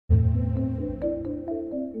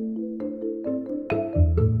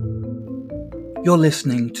You're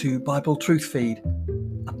listening to Bible Truth Feed,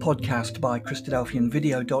 a podcast by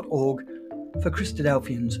Christadelphianvideo.org for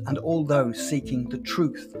Christadelphians and all those seeking the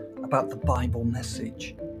truth about the Bible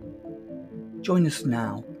message. Join us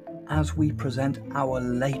now as we present our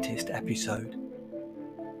latest episode.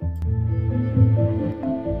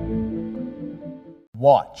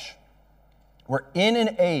 Watch. We're in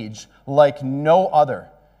an age like no other.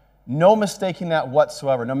 No mistaking that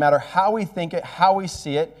whatsoever. No matter how we think it, how we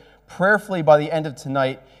see it, prayerfully by the end of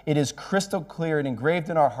tonight, it is crystal clear and engraved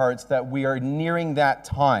in our hearts that we are nearing that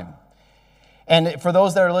time. And for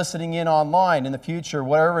those that are listening in online in the future,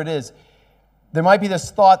 whatever it is, there might be this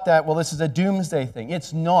thought that, well, this is a doomsday thing.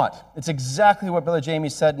 It's not. It's exactly what Brother Jamie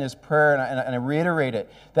said in his prayer, and I reiterate it,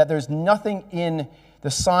 that there's nothing in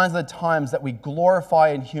the signs of the times that we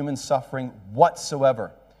glorify in human suffering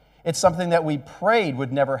whatsoever. It's something that we prayed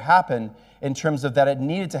would never happen in terms of that it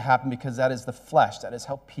needed to happen because that is the flesh. That is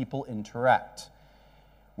how people interact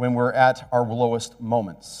when we're at our lowest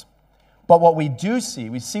moments. But what we do see,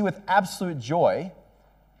 we see with absolute joy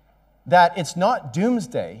that it's not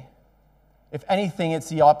doomsday. If anything, it's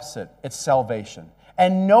the opposite. It's salvation.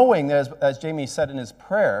 And knowing that, as Jamie said in his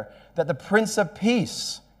prayer, that the Prince of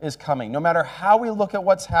Peace is coming. No matter how we look at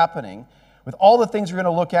what's happening, with all the things we're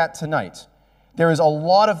going to look at tonight, there is a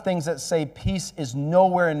lot of things that say peace is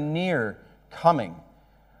nowhere near coming,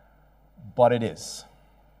 but it is.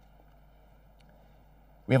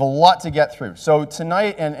 We have a lot to get through. So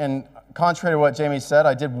tonight, and contrary to what Jamie said,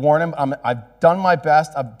 I did warn him. I've done my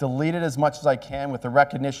best. I've deleted as much as I can with the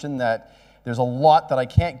recognition that there's a lot that I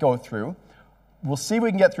can't go through. We'll see if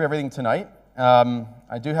we can get through everything tonight.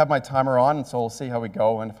 I do have my timer on, so we'll see how we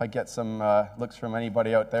go. And if I get some looks from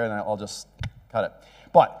anybody out there, then I'll just cut it.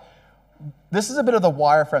 But this is a bit of the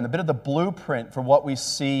wireframe, a bit of the blueprint for what we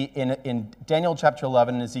see in Daniel chapter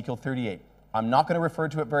 11 and Ezekiel 38. I'm not going to refer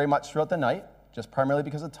to it very much throughout the night, just primarily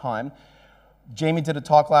because of time. Jamie did a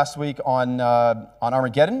talk last week on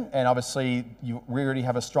Armageddon, and obviously we already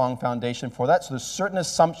have a strong foundation for that, so there's certain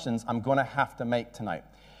assumptions I'm going to have to make tonight.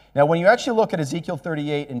 Now, when you actually look at Ezekiel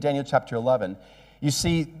 38 and Daniel chapter 11, you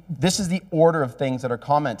see this is the order of things that are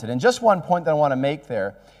commented. And just one point that I want to make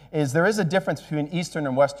there is a difference between Eastern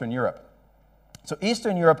and Western Europe. So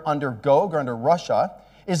Eastern Europe under Gog, or under Russia,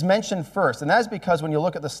 is mentioned first. And that is because when you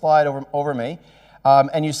look at the slide over me,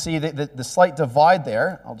 and you see the slight divide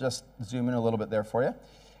there, I'll just zoom in a little bit there for you.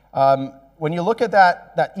 When you look at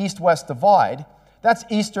that east-west divide, that's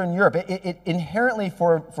Eastern Europe. It inherently,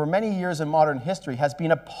 for many years in modern history, has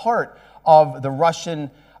been a part of the Russian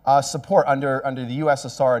support under the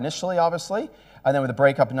USSR initially, obviously, and then with the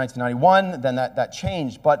breakup in 1991, then that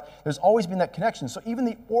changed. But there's always been that connection. So even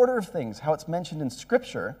the order of things, how it's mentioned in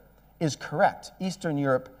Scripture, is correct. Eastern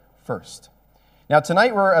Europe first. Now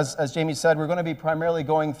tonight, as Jamie said, we're going to be primarily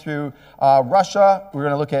going through Russia. We're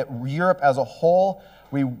going to look at Europe as a whole.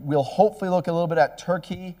 We'll hopefully look a little bit at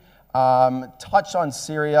Turkey, touch on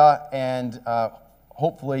Syria, and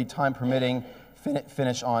hopefully, time permitting,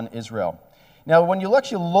 finish on Israel. Now, when you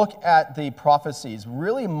actually look at the prophecies,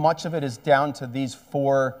 really much of it is down to these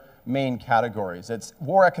four main categories. It's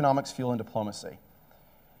war, economics, fuel, and diplomacy.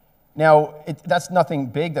 Now, that's nothing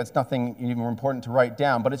big, that's nothing even important to write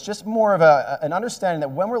down, but it's just more of an understanding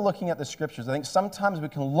that when we're looking at the Scriptures, I think sometimes we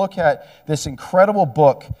can look at this incredible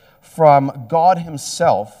book from God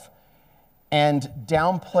Himself and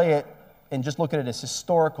downplay it and just look at it as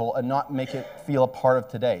historical and not make it feel a part of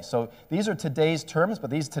today. So these are today's terms, but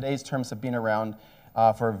today's terms have been around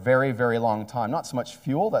for a very, very long time. Not so much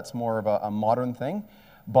fuel, that's more of a modern thing,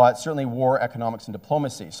 but certainly war, economics, and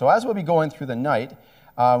diplomacy. So as we'll be going through the night,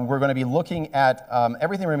 we're going to be looking at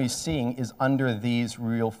everything we're going to be seeing is under these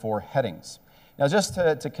real four headings. Now, just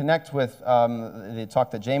to connect with the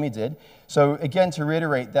talk that Jamie did, so again, to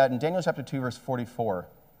reiterate that in Daniel chapter 2, verse 44,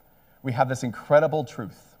 we have this incredible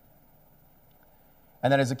truth.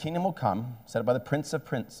 And that as a kingdom will come, set by the Prince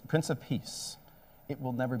of Peace, it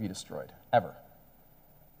will never be destroyed, ever.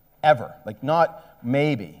 Ever. Like not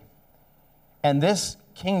maybe. And this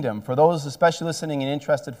kingdom, for those especially listening and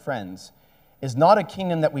interested friends, is not a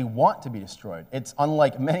kingdom that we want to be destroyed. It's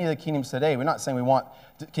unlike many of the kingdoms today. We're not saying we want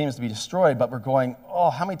kingdoms to be destroyed, but we're going,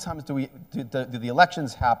 how many times do the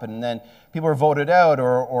elections happen, and then people are voted out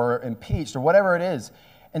or impeached or whatever it is.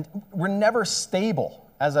 And we're never stable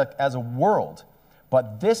as a world.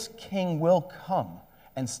 But this king will come,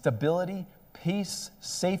 and stability, peace,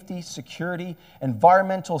 safety, security,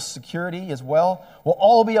 environmental security as well will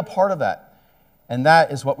all be a part of that. And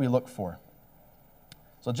that is what we look for.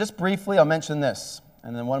 So just briefly, I'll mention this,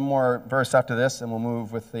 and then one more verse after this, and we'll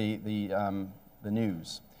move with the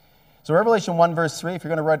news. So Revelation 1, verse 3, if you're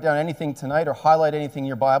going to write down anything tonight or highlight anything in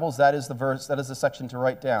your Bibles, that is the verse, that is the section to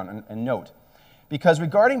write down and note. Because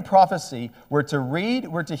regarding prophecy, we're to read,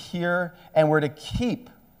 we're to hear, and we're to keep.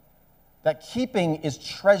 That keeping is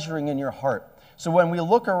treasuring in your heart. So when we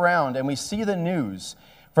look around and we see the news,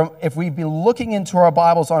 if we've been looking into our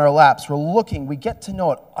Bibles on our laps, we get to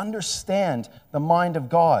know it, understand the mind of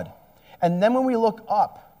God. And then when we look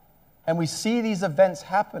up and we see these events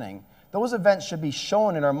happening, those events should be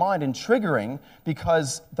shown in our mind and triggering,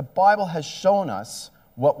 because the Bible has shown us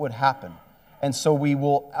what would happen. And so we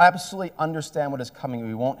will absolutely understand what is coming.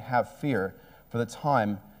 We won't have fear, for the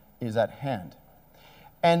time is at hand.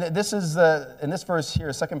 And this is, in this verse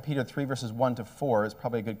here, 2 Peter 3, verses 1 to 4, is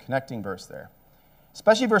probably a good connecting verse there.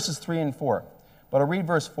 Especially verses 3 and 4. But I'll read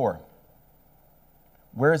verse 4.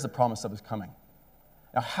 Where is the promise of his coming?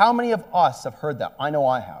 Now, how many of us have heard that? I know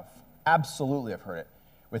I have. Absolutely have heard it.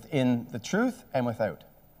 Within the truth and without.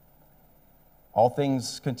 All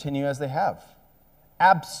things continue as they have.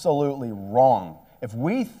 Absolutely wrong. If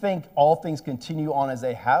we think all things continue on as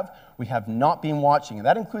they have, we have not been watching. And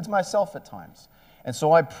that includes myself at times. And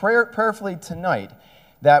so I pray prayerfully tonight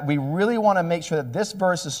that we really want to make sure that this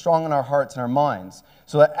verse is strong in our hearts and our minds,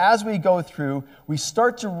 so that as we go through, we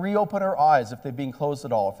start to reopen our eyes if they've been closed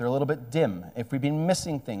at all, if they're a little bit dim, if we've been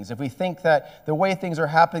missing things, if we think that the way things are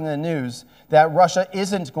happening in the news, that Russia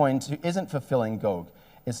isn't fulfilling Gog.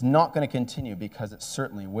 It's not going to continue, because it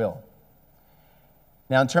certainly will.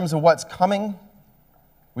 Now, in terms of what's coming,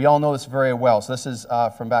 we all know this very well. So this is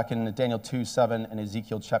from back in Daniel 2:7 and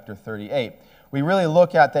Ezekiel chapter 38. We really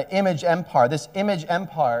look at the image empire. This image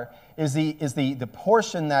empire is the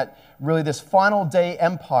portion that really this final day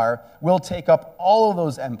empire will take up all of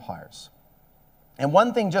those empires. And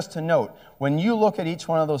one thing just to note, when you look at each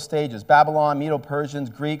one of those stages, Babylon, Medo-Persians,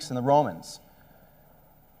 Greeks, and the Romans,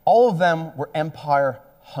 all of them were empire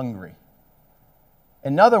hungry.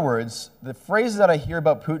 In other words, the phrases that I hear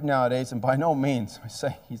about Putin nowadays, and by no means I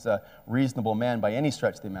say he's a reasonable man by any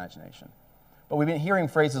stretch of the imagination, but we've been hearing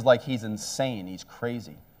phrases like he's insane, he's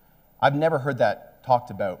crazy. I've never heard that talked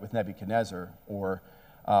about with Nebuchadnezzar or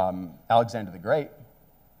Alexander the Great.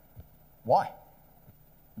 Why?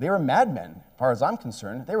 They were madmen, as far as I'm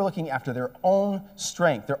concerned. They were looking after their own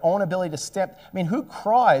strength, their own ability to stamp. I mean, who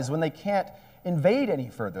cries when they can't invade any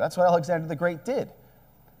further? That's what Alexander the Great did.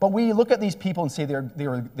 But we look at these people and say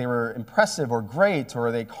they were impressive or great,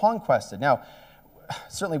 or they conquested. Now,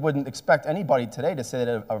 certainly wouldn't expect anybody today to say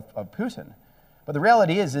that of Putin. But the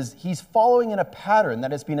reality is he's following in a pattern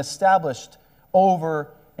that has been established over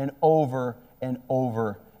and over and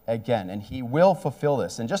over again. And he will fulfill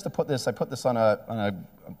this. And just to put this, I put this on a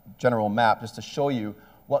general map just to show you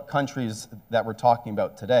what countries that we're talking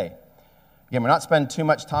about today. Again, we're not spending too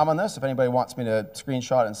much time on this. If anybody wants me to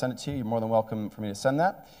screenshot and send it to you, you're more than welcome for me to send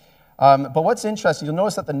that. But what's interesting, you'll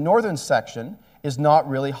notice that the northern section is not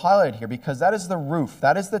really highlighted here, because that is the roof,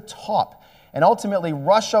 that is the top. And ultimately,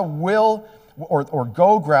 Russia will, or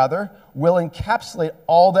Gog rather, will encapsulate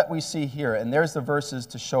all that we see here. And there's the verses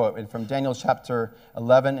to show it, and from Daniel chapter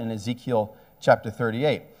 11 and Ezekiel chapter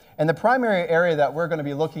 38. And the primary area that we're going to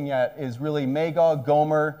be looking at is really Magog,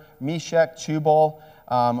 Gomer, Meshech, Tubal,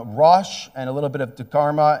 Rosh, and a little bit of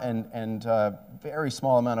Togarmah, and very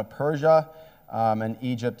small amount of Persia, and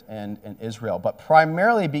Egypt and Israel. But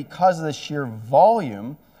primarily because of the sheer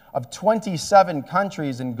volume of 27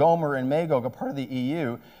 countries in Gomer and Magog, a part of the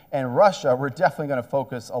EU, and Russia, we're definitely going to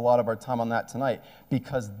focus a lot of our time on that tonight,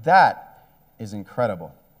 because that is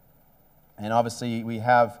incredible. And obviously we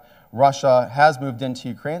have Russia has moved into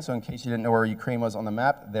Ukraine, so in case you didn't know where Ukraine was on the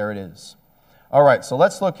map, there it is. All right, so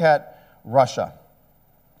let's look at Russia.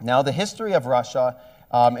 Now, the history of Russia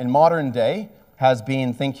in modern day has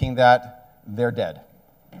been thinking that they're dead.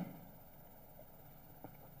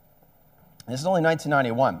 This is only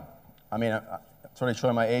 1991. I mean, I'm sort of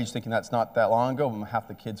showing my age thinking that's not that long ago, when half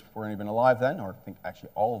the kids weren't even alive then, or I think actually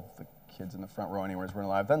all of the kids in the front row anyways weren't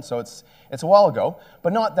alive then, so it's a while ago,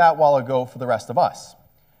 but not that while ago for the rest of us.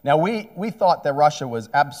 Now, we thought that Russia was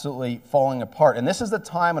absolutely falling apart, and this is the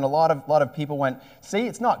time when a lot of people went, see,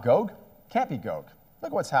 it's not Gog, can't be Gog.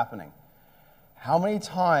 Look what's happening. How many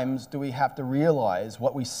times do we have to realize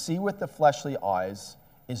what we see with the fleshly eyes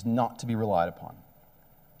is not to be relied upon?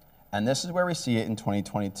 And this is where we see it in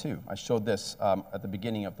 2022. I showed this at the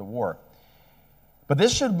beginning of the war. But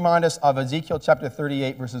this should remind us of Ezekiel chapter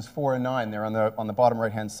 38, verses 4 and 9, there on the bottom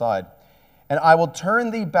right-hand side. And I will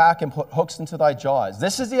turn thee back and put hooks into thy jaws.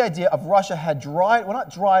 This is the idea of Russia had dried, well,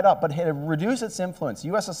 not dried up, but had reduced its influence.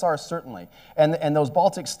 USSR certainly. And those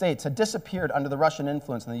Baltic states had disappeared under the Russian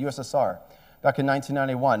influence in the USSR. back in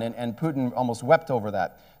 1991, and Putin almost wept over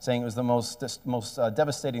that, saying it was the most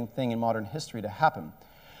devastating thing in modern history to happen.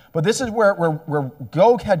 But this is where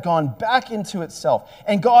Gog had gone back into itself,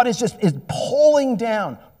 and God is pulling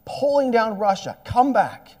down Russia. Come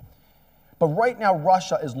back. But right now,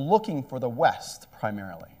 Russia is looking for the West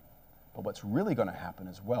primarily. But what's really going to happen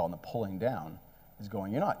as well in the pulling down is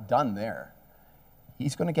going, you're not done there.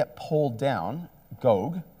 He's going to get pulled down,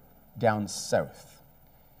 Gog, down south.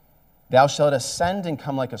 Thou shalt ascend and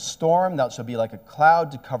come like a storm. Thou shalt be like a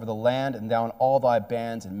cloud to cover the land, and down all thy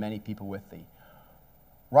bands and many people with thee.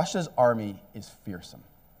 Russia's army is fearsome.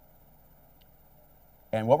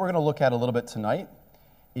 And what we're going to look at a little bit tonight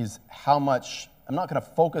is how much, I'm not going to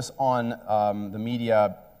focus on the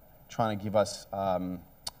media trying to give us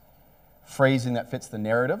phrasing that fits the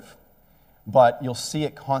narrative, but you'll see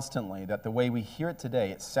it constantly, that the way we hear it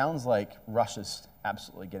today, it sounds like Russia's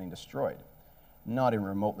absolutely getting destroyed, not even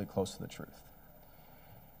remotely close to the truth.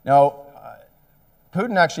 Now,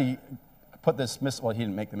 Putin actually put this missile, well, he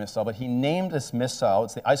didn't make the missile, but he named this missile,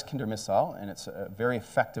 it's the Iskander missile, and it's a very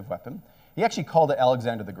effective weapon. He actually called it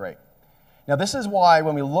Alexander the Great. Now, this is why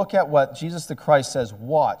when we look at what Jesus the Christ says,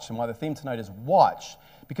 watch, and why the theme tonight is watch,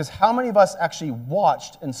 because how many of us actually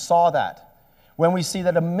watched and saw that? When we see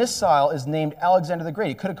that a missile is named Alexander the Great,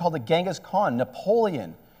 he could have called it Genghis Khan,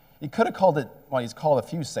 Napoleon. He could have called it, well, he's called a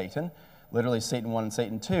few Satan, literally Satan 1 and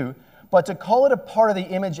Satan 2, but to call it a part of the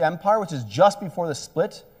Image Empire, which is just before the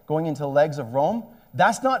split, going into the legs of Rome,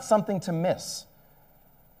 that's not something to miss.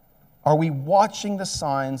 Are we watching the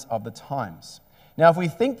signs of the times? Now, if we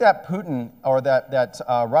think that Putin, or that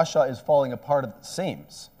Russia is falling apart at the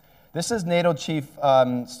seams, this is NATO Chief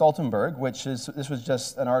Stoltenberg, this was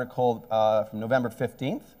just an article from November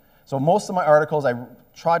 15th. So most of my articles, I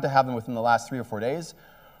tried to have them within the last 3 or 4 days,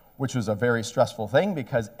 which was a very stressful thing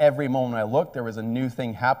because every moment I looked, there was a new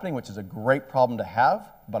thing happening, which is a great problem to have,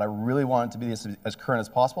 but I really wanted to be as current as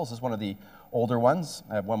possible. This is one of the older ones.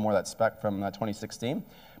 I have one more that's back from 2016.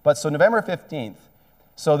 But so November 15th,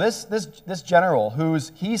 so this general,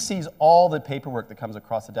 he sees all the paperwork that comes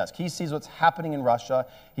across the desk. He sees what's happening in Russia.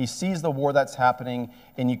 He sees the war that's happening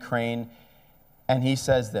in Ukraine. And he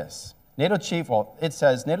says this. NATO Chief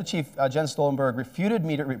Jens Stoltenberg refuted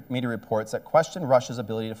media reports that questioned Russia's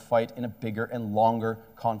ability to fight in a bigger and longer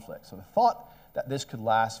conflict. So the thought that this could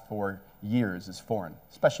last for years is foreign,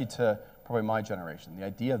 especially to probably my generation. The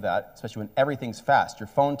idea of that, especially when everything's fast, your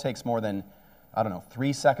phone takes more than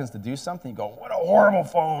 3 seconds to do something, you go, what a horrible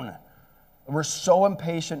phone. We're so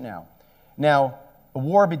impatient now. Now, the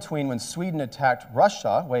war between when Sweden attacked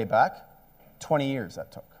Russia way back, 20 years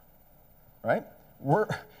that took, right?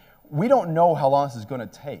 We don't know how long this is going to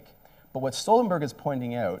take. But what Stoltenberg is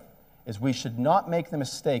pointing out is we should not make the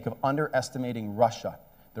mistake of underestimating Russia.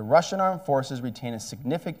 The Russian armed forces retain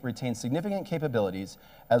significant capabilities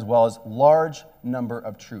as well as large number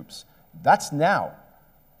of troops. That's now.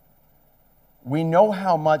 We know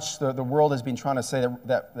how much the world has been trying to say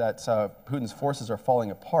that Putin's forces are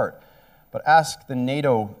falling apart, but ask the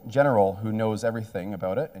NATO general who knows everything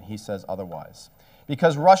about it, and he says otherwise.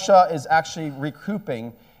 Because Russia is actually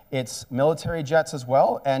recouping its military jets as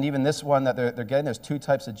well, and even this one that they're getting, there's 2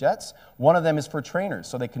 types of jets. One of them is for trainers,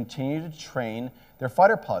 so they continue to train their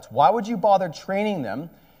fighter pilots. Why would you bother training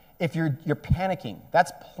them if you're panicking?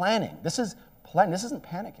 That's planning. This isn't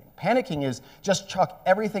panicking. Panicking is just chuck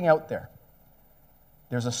everything out there.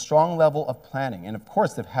 There's a strong level of planning. And of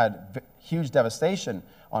course, they've had huge devastation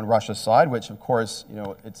on Russia's side, which of course,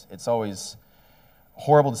 it's always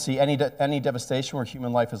horrible to see any devastation where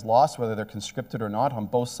human life is lost, whether they're conscripted or not, on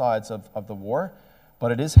both sides of the war.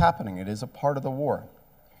 But it is happening. It is a part of the war.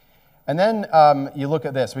 And then you look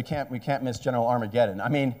at this. We can't miss General Armageddon. I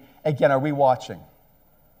mean, again, are we watching?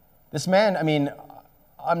 This man,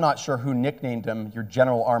 I'm not sure who nicknamed him your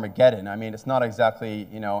General Armageddon. It's not exactly,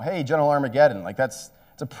 hey, General Armageddon.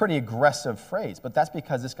 It's a pretty aggressive phrase, but that's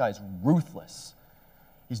because this guy's ruthless.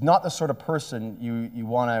 He's not the sort of person you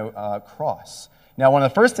want to cross. Now, one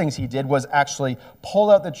of the first things he did was actually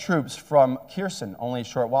pull out the troops from Kherson only a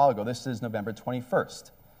short while ago. This is November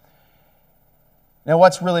 21st. Now,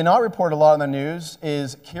 what's really not reported a lot in the news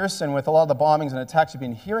is Kherson, with a lot of the bombings and attacks you've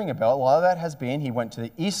been hearing about, a lot of that has been, he went to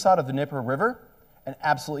the east side of the Dnieper River and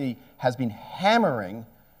absolutely has been hammering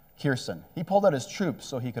Kherson. He pulled out his troops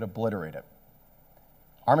so he could obliterate it.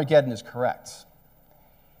 Armageddon is correct.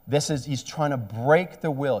 He's trying to break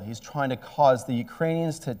the will. He's trying to cause the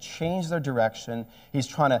Ukrainians to change their direction. He's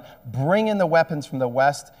trying to bring in the weapons from the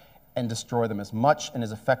West and destroy them as much and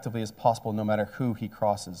as effectively as possible, no matter who he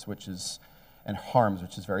crosses, and harms,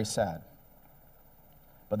 which is very sad.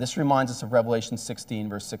 But this reminds us of Revelation 16,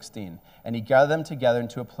 verse 16. And he gathered them together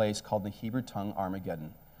into a place called in the Hebrew tongue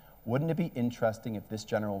Armageddon. Wouldn't it be interesting if this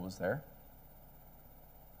general was there?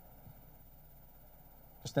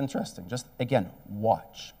 Just interesting. Just, again,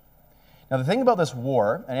 watch. Now, the thing about this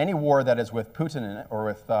war, and any war that is with Putin in it, or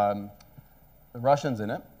with the Russians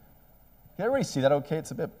in it, can everybody see that okay?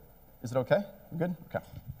 Is it okay? Good? Okay.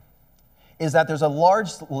 Is that there's a large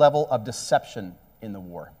level of deception in the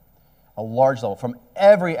war. A large level from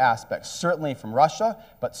every aspect, certainly from Russia,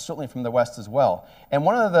 but certainly from the West as well. And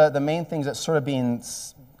one of the main things that's sort of being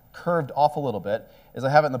curved off a little bit is I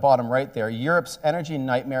have it in the bottom right there. Europe's energy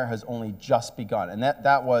nightmare has only just begun. And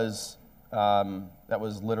that was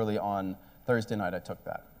literally on Thursday night I took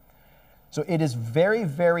that. So it is very,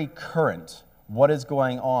 very current what is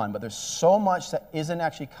going on, but there's so much that isn't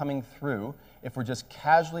actually coming through if we're just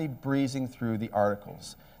casually breezing through the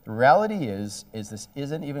articles. The reality is this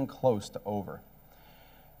isn't even close to over.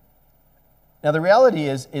 Now, the reality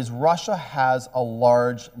is Russia has a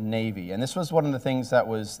large navy, and this was one of the things that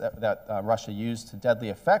Russia used to deadly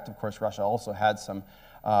effect. Of course, Russia also had some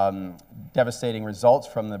devastating results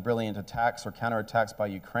from the brilliant attacks or counterattacks by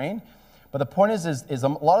Ukraine. But the point is a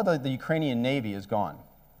lot of the Ukrainian navy is gone,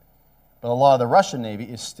 but a lot of the Russian navy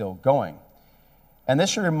is still going. And this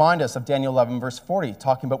should remind us of Daniel 11, verse 40,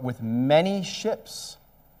 talking about with many ships.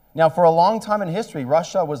 Now, for a long time in history,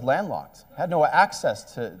 Russia was landlocked, had no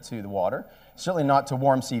access to the water, certainly not to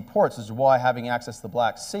warm sea ports, which is why having access to the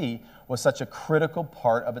Black Sea was such a critical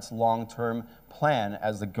part of its long-term plan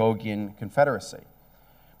as the Gogian Confederacy.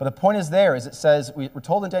 But the point is it says, we're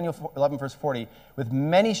told in Daniel 11, verse 40, with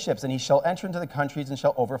many ships, and he shall enter into the countries and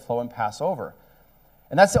shall overflow and pass over.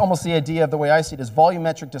 And that's almost the idea of the way I see it, is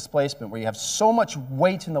volumetric displacement, where you have so much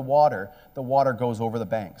weight in the water goes over the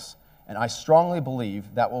banks. And I strongly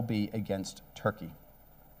believe that will be against Turkey.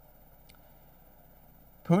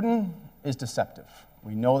 Putin is deceptive.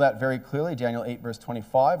 We know that very clearly. Daniel 8, verse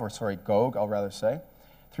 25, Gog, I'll rather say.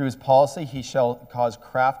 Through his policy, he shall cause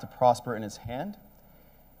craft to prosper in his hand.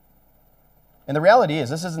 And the reality is,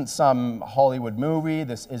 this isn't some Hollywood movie.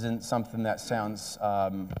 This isn't something that sounds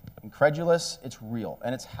incredulous. It's real,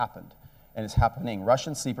 and it's happened, and it's happening.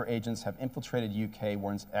 Russian sleeper agents have infiltrated UK,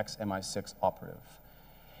 warns ex-MI6 operative.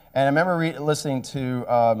 And I remember listening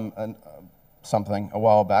to something a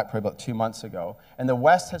while back, probably about 2 months ago, and the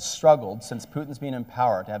West has struggled since Putin's been in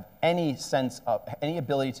power to have any sense of, any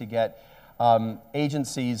ability to get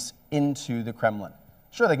agencies into the Kremlin.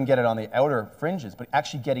 Sure, they can get it on the outer fringes, but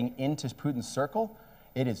actually getting into Putin's circle,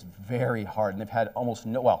 it is very hard. And they've had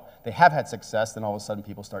they have had success, then all of a sudden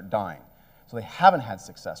people start dying. So they haven't had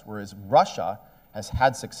success, whereas Russia has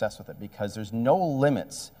had success with it because there's no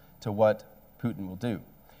limits to what Putin will do.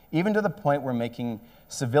 Even to the point where making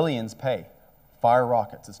civilians pay, fire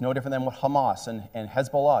rockets. It's no different than what Hamas and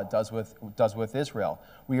Hezbollah does with Israel.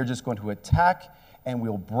 We are just going to attack and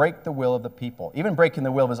we'll break the will of the people, even breaking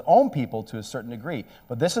the will of his own people to a certain degree.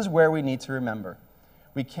 But this is where we need to remember.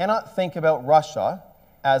 We cannot think about Russia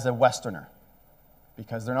as a Westerner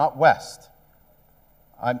because they're not West.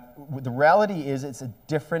 The reality is it's a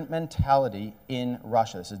different mentality in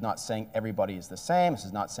Russia. This is not saying everybody is the same. This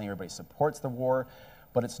is not saying everybody supports the war,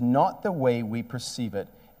 but it's not the way we perceive it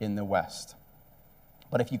in the West.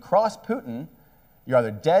 But if you cross Putin, you're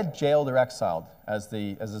either dead, jailed, or exiled, as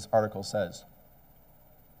this article says.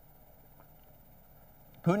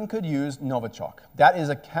 Putin could use Novichok. That is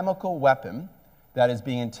a chemical weapon that is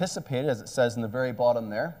being anticipated, as it says in the very bottom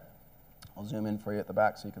there. I'll zoom in for you at the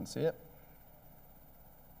back so you can see it.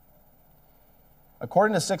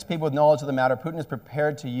 According to 6 people with knowledge of the matter, Putin is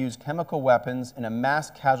prepared to use chemical weapons in a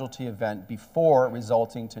mass casualty event before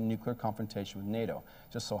resulting to nuclear confrontation with NATO.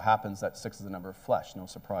 Just so happens that 6 is the number of flesh. No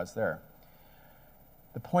surprise there.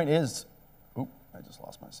 The point is, I just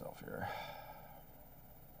lost myself here.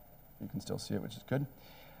 You can still see it, which is good.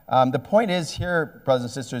 The point is here, brothers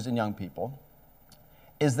and sisters and young people,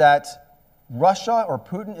 is that Russia or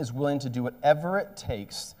Putin is willing to do whatever it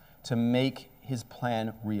takes to make his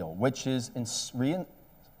plan real, which is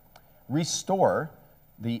restore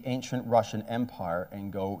the ancient Russian Empire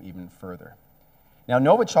and go even further. Now,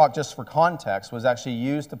 Novichok, just for context, was actually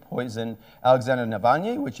used to poison Alexander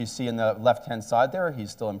Navalny, which you see in the left-hand side there.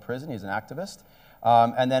 He's still in prison. He's an activist.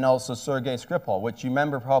 And then also Sergei Skripal, which you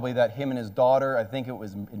remember probably that him and his daughter, I think it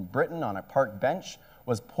was in Britain on a park bench,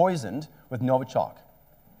 was poisoned with Novichok.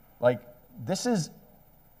 Like, this is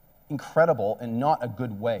incredible and not a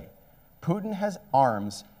good way. Putin has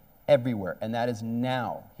arms everywhere, and that is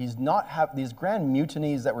now. He's not have these grand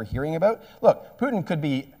mutinies that we're hearing about. Look, Putin could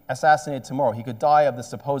be assassinated tomorrow. He could die of the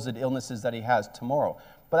supposed illnesses that he has tomorrow.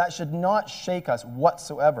 But that should not shake us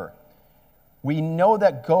whatsoever. We know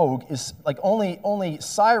that Gog is, like only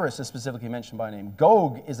Cyrus is specifically mentioned by name.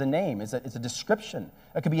 Gog is a name, it's a description.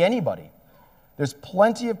 It could be anybody. There's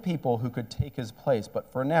plenty of people who could take his place,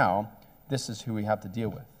 but for now, this is who we have to deal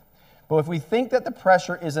with. But if we think that the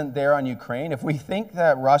pressure isn't there on Ukraine, if we think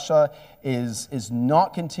that Russia is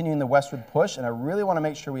not continuing the westward push, and I really want to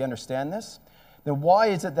make sure we understand this, then why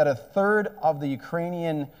is it that a third of the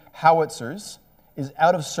Ukrainian howitzers is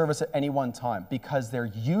out of service at any one time? Because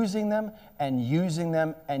they're using them and using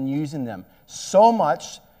them and using them so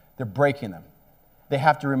much, they're breaking them. They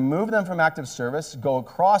have to remove them from active service, go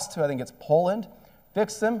across to, I think it's Poland,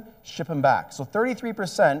 fix them, ship them back. So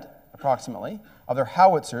 33%, approximately, of their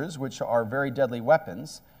howitzers, which are very deadly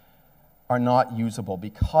weapons, are not usable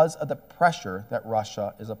because of the pressure that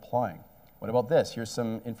Russia is applying. What about this? Here's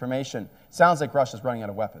some information. Sounds like Russia's running out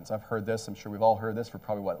of weapons. I've heard this. I'm sure we've all heard this for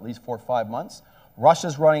probably, at least 4 or 5 months.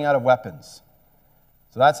 Russia's running out of weapons.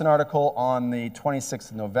 So that's an article on the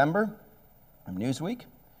 26th of November from Newsweek.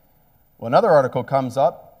 Well, another article comes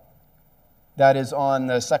up that is on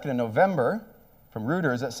the 2nd of November from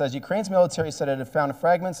Reuters that says Ukraine's military said it had found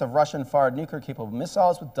fragments of Russian-fired nuclear-capable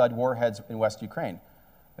missiles with dud warheads in West Ukraine.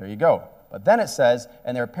 There you go. But then it says,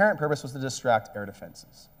 and their apparent purpose was to distract air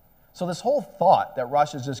defenses. So this whole thought that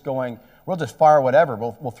Russia's just going, we'll just fire whatever,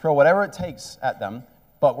 we'll throw whatever it takes at them,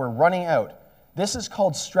 but we're running out. This is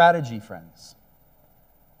called strategy, friends.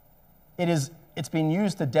 It's been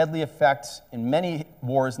used to deadly effect in many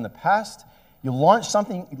wars in the past. You launch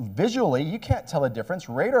something visually, you can't tell the difference.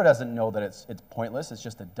 Radar doesn't know that it's pointless, it's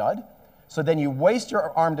just a dud. So then you waste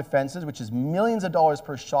your armed defenses, which is millions of dollars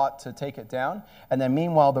per shot to take it down, and then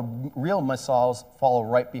meanwhile the real missiles follow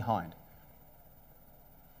right behind.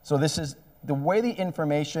 So this is the way the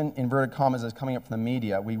information, inverted commas, is coming up from the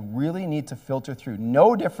media. We really need to filter through.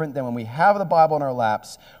 No different than when we have the Bible in our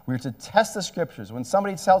laps, we're to test the scriptures. When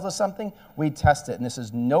somebody tells us something, we test it. And this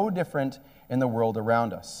is no different in the world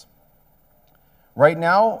around us. Right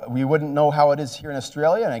now, we wouldn't know how it is here in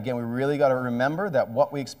Australia. And again, we really got to remember that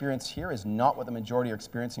what we experience here is not what the majority are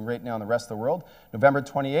experiencing right now in the rest of the world. November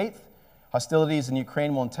 28th, hostilities in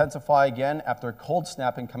Ukraine will intensify again after a cold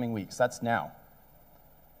snap in coming weeks. That's now.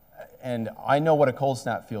 And I know what a cold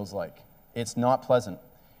snap feels like. It's not pleasant.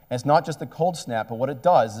 And it's not just a cold snap, but what it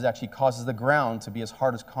does is it actually causes the ground to be as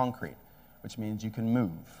hard as concrete, which means you can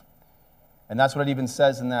move. And that's what it even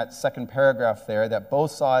says in that second paragraph there, that both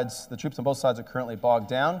sides, the troops on both sides are currently bogged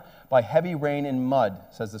down by heavy rain and mud,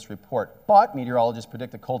 says this report. But meteorologists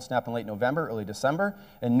predict a cold snap in late November, early December,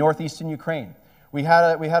 in northeastern Ukraine. We had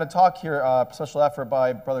a talk here, special effort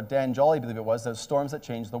by Brother Dan Jolly, I believe it was, those storms that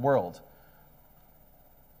changed the world.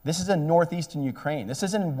 This is in northeastern Ukraine. This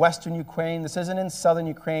isn't in western Ukraine. This isn't in southern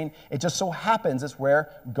Ukraine. It just so happens it's where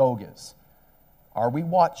Gog is. Are we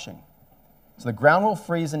watching? So the ground will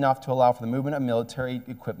freeze enough to allow for the movement of military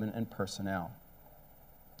equipment and personnel.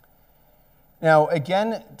 Now,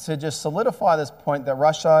 again, to just solidify this point that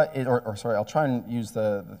Russia, I'll try and use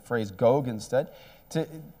the phrase Gog instead. To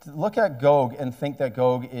look at Gog and think that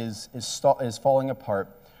Gog is falling apart,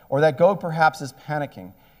 or that Gog perhaps is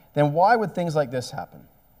panicking, then why would things like this happen?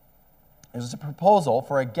 There's a proposal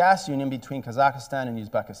for a gas union between Kazakhstan and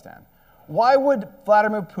Uzbekistan. Why would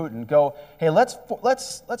Vladimir Putin go, hey, let's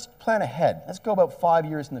plan ahead. Let's go about 5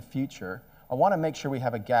 years in the future. I want to make sure we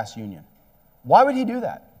have a gas union. Why would he do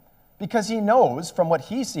that? Because he knows from what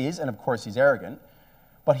he sees, and of course he's arrogant,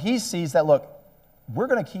 but he sees that, look, we're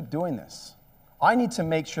going to keep doing this. I need to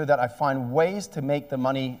make sure that I find ways to make the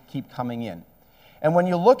money keep coming in. And when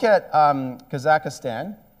you look at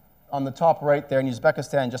Kazakhstan, on the top right there, and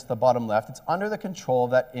Uzbekistan just the bottom left, it's under the control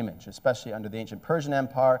of that image, especially under the ancient Persian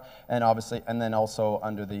Empire, and obviously, and then also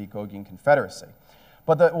under the Gogian Confederacy.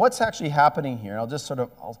 But what's actually happening here, and I'll just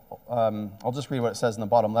read what it says in the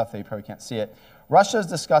bottom left there, you probably can't see it. Russia is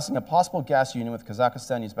discussing a possible gas union with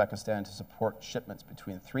Kazakhstan and Uzbekistan to support shipments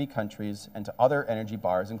between the 3 countries and to other energy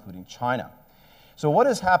buyers, including China. So what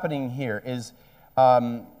is happening here is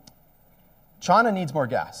China needs more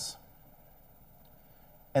gas.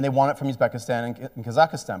 And they want it from Uzbekistan and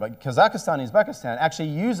Kazakhstan. But Kazakhstan and Uzbekistan actually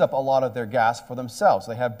use up a lot of their gas for themselves.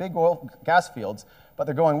 They have big oil gas fields, but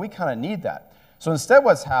they're going, we kind of need that. So instead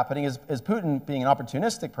what's happening is Putin, being an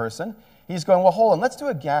opportunistic person, he's going, well, hold on, let's do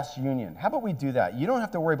a gas union. How about we do that? You don't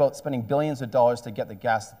have to worry about spending billions of dollars to get the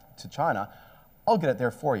gas to China. I'll get it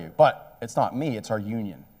there for you. But it's not me, it's our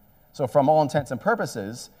union. So from all intents and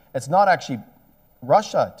purposes, it's not actually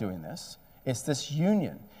Russia doing this, it's this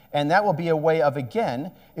union. And that will be a way of,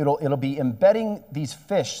 again, it'll be embedding these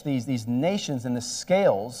fish, these nations in the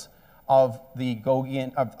scales of the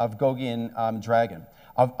Gogian dragon.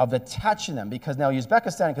 of attaching them, because now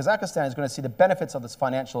Uzbekistan and Kazakhstan is going to see the benefits of this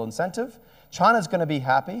financial incentive. China's going to be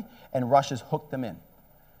happy, and Russia's hooked them in.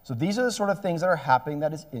 So these are the sort of things that are happening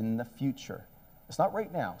that is in the future. It's not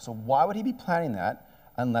right now. So why would he be planning that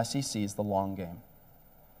unless he sees the long game?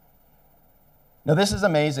 Now this is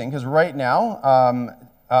amazing, because right now,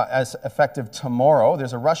 as effective tomorrow,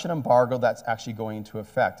 there's a Russian embargo that's actually going into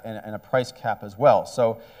effect, and a price cap as well.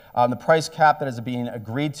 So the price cap that is being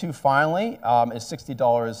agreed to finally is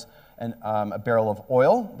 $60 a barrel of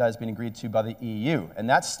oil that has been agreed to by the EU, and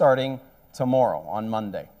that's starting tomorrow, on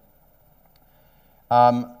Monday.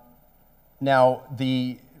 Now,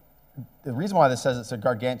 the reason why this says it's a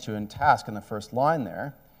gargantuan task in the first line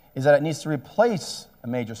there is that it needs to replace a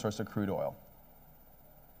major source of crude oil.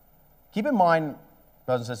 Keep in mind,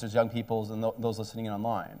 brothers and sisters, young peoples, and those listening in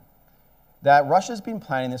online, that Russia's been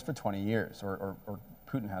planning this for 20 years, or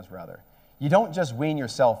Putin has, rather. You don't just wean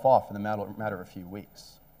yourself off in the matter of a few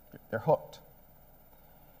weeks. They're hooked.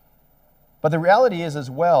 But the reality is, as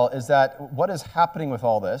well, is that what is happening with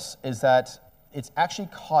all this is that it's actually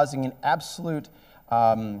causing an absolute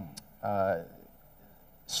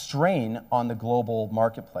strain on the global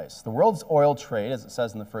marketplace. The world's oil trade, as it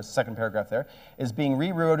says in the second paragraph there, is being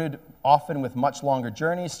rerouted, often with much longer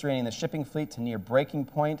journeys, straining the shipping fleet to near breaking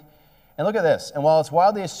point. And look at this. And while it's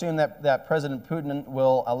widely assumed that President Putin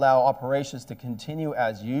will allow operations to continue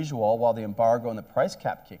as usual while the embargo and the price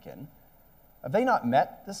cap kick in, have they not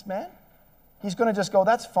met this man? He's going to just go,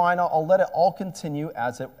 that's fine, I'll let it all continue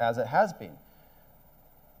as it has been.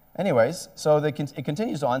 Anyways, so it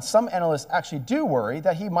continues on. Some analysts actually do worry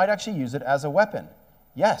that he might actually use it as a weapon.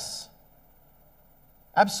 Yes,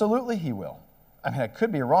 absolutely he will. I mean, I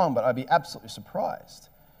could be wrong, but I'd be absolutely surprised,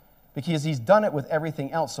 because he's done it with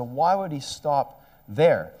everything else, so why would he stop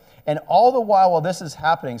there? And all the while this is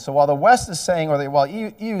happening, so while the West is saying, while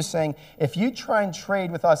EU is saying, if you try and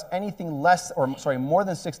trade with us anything more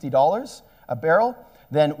than $60 a barrel,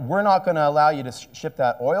 then we're not going to allow you to ship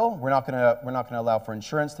that oil. We're not going to allow for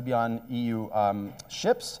insurance to be on EU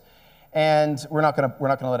ships, and we're not going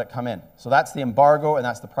to let it come in. So that's the embargo, and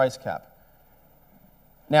that's the price cap.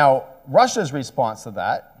 Now, Russia's response to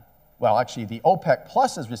that, well, actually, the OPEC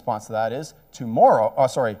Plus's response to that is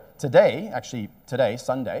today,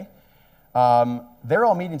 Sunday, they're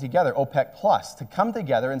all meeting together, OPEC Plus, to come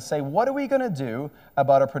together and say, what are we going to do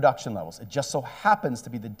about our production levels? It just so happens to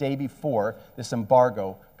be the day before this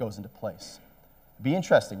embargo goes into place. Be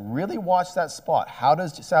interesting. Really watch that spot. How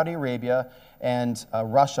does Saudi Arabia and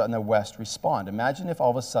Russia and the West respond? Imagine if all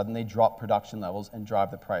of a sudden they drop production levels and drive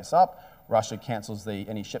the price up. Russia cancels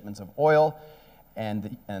any shipments of oil,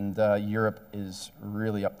 and Europe is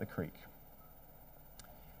really up the creek.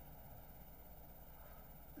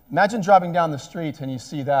 Imagine driving down the street and you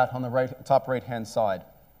see that on the top right-hand side.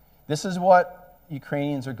 This is what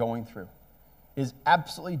Ukrainians are going through. It is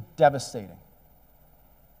absolutely devastating.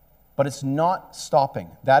 But it's not stopping.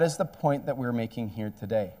 That is the point that we're making here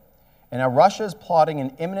today. And now Russia is plotting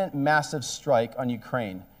an imminent massive strike on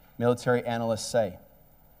Ukraine, military analysts say.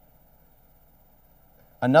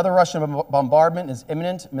 Another Russian bombardment is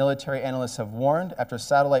imminent, military analysts have warned, after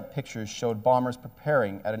satellite pictures showed bombers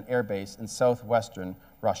preparing at an airbase in southwestern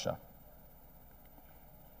Russia.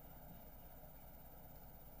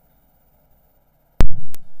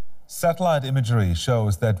 Satellite imagery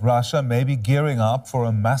shows that Russia may be gearing up for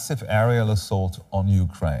a massive aerial assault on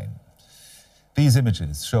Ukraine. These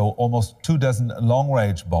images show almost 24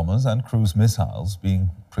 long-range bombers and cruise missiles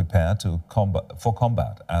being prepared for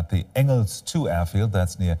combat at the Engels II airfield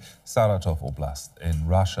that's near Saratov Oblast in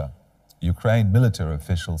Russia. Ukraine military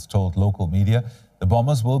officials told local media the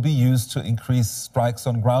bombers will be used to increase strikes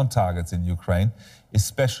on ground targets in Ukraine,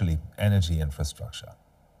 especially energy infrastructure.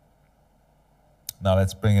 Now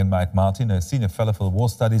let's bring in Mike Martin, a senior fellow for war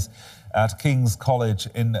studies at King's College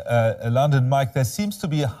in London. Mike, there seems to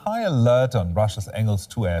be a high alert on Russia's Engels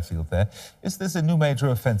II airfield there. Is this a new major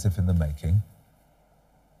offensive in the making?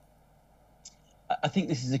 I think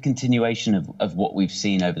this is a continuation of what we've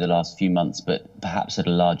seen over the last few months, but perhaps at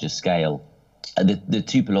a larger scale. The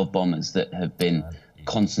Tupolev bombers that have been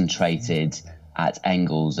concentrated at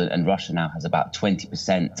Engels, and Russia now has about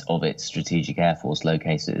 20% of its strategic air force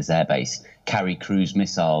located at this airbase, carry cruise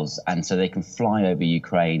missiles, and so they can fly over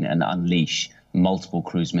Ukraine and unleash multiple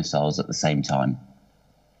cruise missiles at the same time.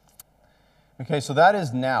 Okay, so that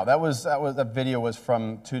is now. That video was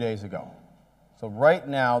from 2 days ago. So right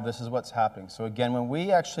now, this is what's happening. So again, when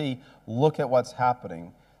we actually look at what's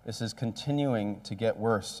happening, this is continuing to get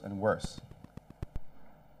worse and worse.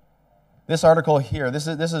 This article here, this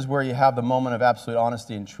is where you have the moment of absolute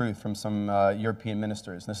honesty and truth from some European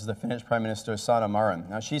ministers. This is the Finnish Prime Minister, Sanna Marin.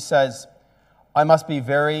 Now she says, I must be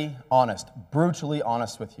very honest, brutally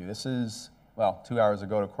honest with you. This is, well, 2 hours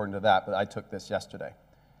ago according to that, but I took this yesterday.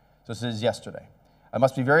 So this is yesterday. I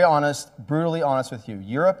must be very honest, brutally honest with you.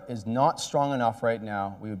 Europe is not strong enough right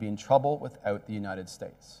now. We would be in trouble without the United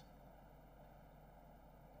States.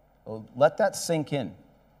 So let that sink in.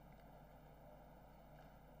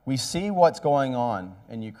 We see what's going on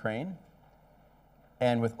in Ukraine,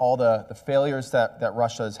 and with all the failures that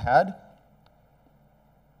Russia has had,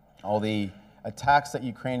 all the attacks that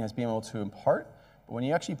Ukraine has been able to impart, but when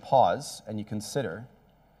you actually pause and you consider,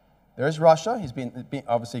 there's Russia, he's being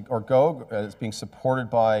obviously, or Gog is being supported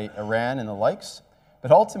by Iran and the likes,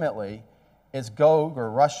 but ultimately it's Gog or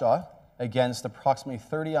Russia against approximately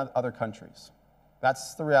 30 other countries.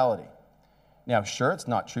 That's the reality. Now, sure, it's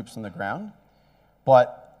not troops on the ground,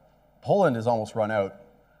 but Poland has almost run out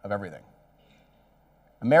of everything.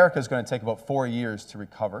 America is going to take about 4 years to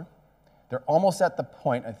recover. They're almost at the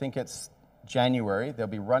point, I think it's January, they'll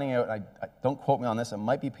be running out, I don't quote me on this, it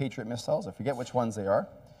might be Patriot missiles, I forget which ones they are,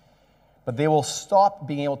 but they will stop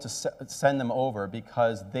being able to send them over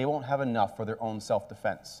because they won't have enough for their own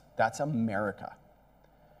self-defense. That's America.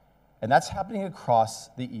 And that's happening across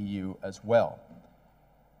the EU as well.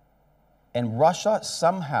 And Russia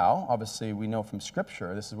somehow, obviously we know from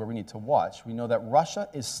Scripture, this is where we need to watch, we know that Russia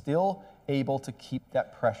is still able to keep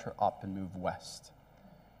that pressure up and move west.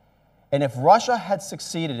 And if Russia had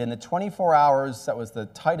succeeded in the 24 hours that was the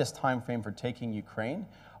tightest time frame for taking Ukraine,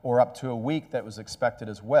 or up to a week that was expected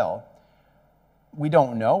as well, we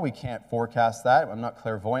don't know, we can't forecast that, I'm not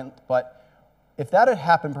clairvoyant, but if that had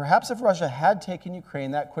happened, perhaps if Russia had taken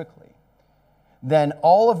Ukraine that quickly, then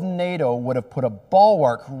all of NATO would have put a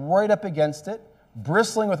bulwark right up against it,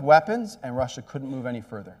 bristling with weapons, and Russia couldn't move any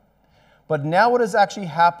further. But now what is actually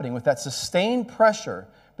happening with that sustained pressure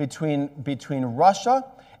between Russia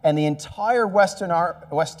and the entire Western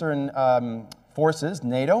forces,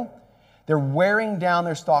 NATO, they're wearing down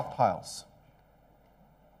their stockpiles.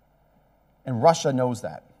 And Russia knows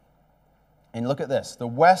that. And look at this. The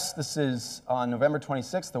West, this is on November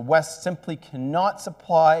 26th, the West simply cannot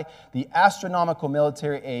supply the astronomical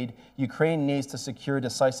military aid Ukraine needs to secure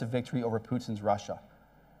decisive victory over Putin's Russia.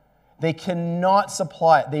 They cannot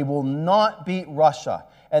supply it. They will not beat Russia.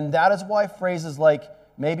 And that is why phrases like,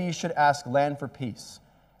 maybe you should ask land for peace.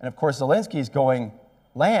 And of course, Zelensky is going,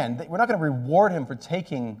 land? We're not going to reward him for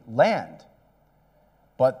taking land.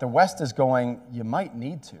 But the West is going, you might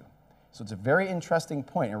need to. So it's a very interesting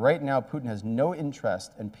point. And right now, Putin has no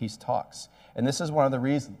interest in peace talks. And this is one of the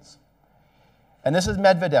reasons. And this is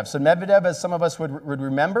Medvedev. So Medvedev, as some of us would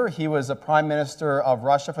remember, he was a prime minister of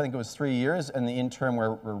Russia for I think it was 3 years in the interim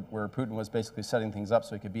where Putin was basically setting things up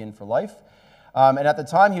so he could be in for life. And at the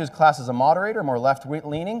time, he was classed as a moderator, more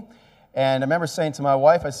left-leaning. And I remember saying to my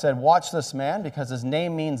wife, I said, watch this man because his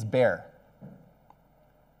name means bear.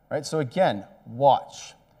 Right? So again,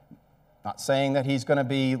 watch. Not saying that he's going to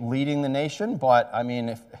be leading the nation, but I mean,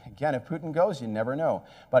 if Putin goes, you never know.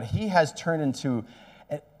 But he has turned into,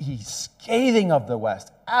 he's scathing of the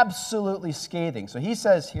West, absolutely scathing. So he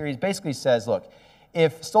says here, he basically says, look,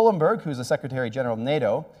 if Stoltenberg, who's the Secretary General of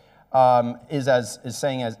NATO, is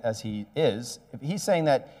saying as he is, if he's saying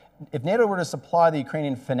that if NATO were to supply the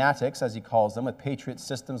Ukrainian fanatics, as he calls them, with Patriot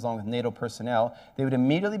systems along with NATO personnel, they would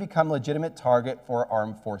immediately become a legitimate target for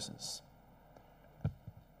armed forces.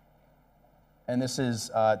 And this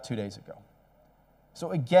is 2 days ago.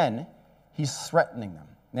 So again, he's threatening them.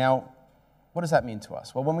 Now, what does that mean to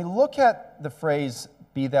us? Well, when we look at the phrase,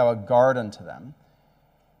 be thou a guard unto them,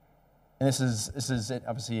 and this is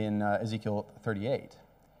obviously in Ezekiel 38,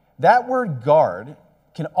 that word guard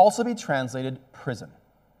can also be translated prison.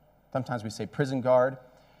 Sometimes we say prison guard.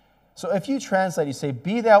 So if you translate, you say,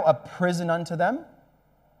 be thou a prison unto them,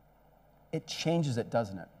 it changes it,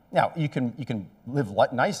 doesn't it? Now, you can live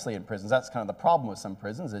nicely in prisons. That's kind of the problem with some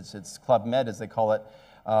prisons. It's Club Med, as they call it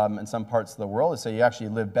in some parts of the world. They say you actually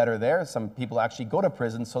live better there. Some people actually go to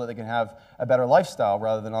prison so that they can have a better lifestyle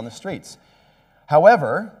rather than on the streets.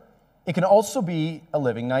 However, it can also be a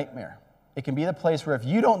living nightmare. It can be the place where if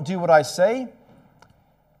you don't do what I say,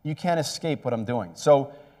 you can't escape what I'm doing.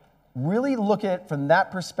 So really look at it from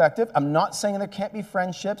that perspective. I'm not saying there can't be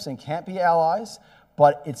friendships and can't be allies,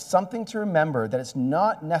 but it's something to remember that it's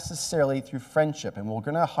not necessarily through friendship. And we're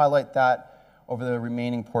going to highlight that over the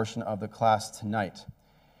remaining portion of the class tonight.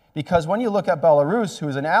 Because when you look at Belarus, who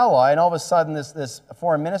is an ally, and all of a sudden this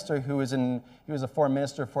foreign minister he was a foreign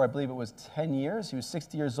minister for, I believe it was 10 years, he was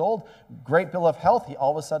 60 years old, great bill of health, he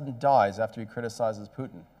all of a sudden dies after he criticizes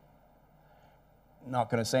Putin. Not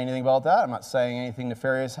going to say anything about that. I'm not saying anything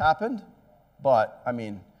nefarious happened, but I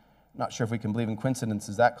mean, not sure if we can believe in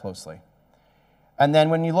coincidences that closely. And then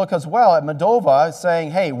when you look as well at Moldova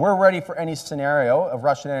saying, hey, we're ready for any scenario of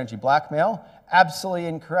Russian energy blackmail, absolutely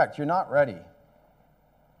incorrect. You're not ready.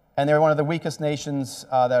 And they're one of the weakest nations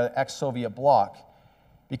that are ex-Soviet bloc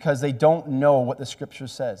because they don't know what the scripture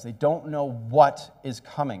says. They don't know what is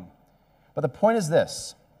coming. But the point is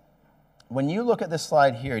this. When you look at this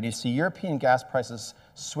slide here and you see European gas prices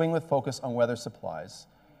swing with focus on weather supplies,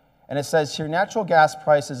 and it says here, natural gas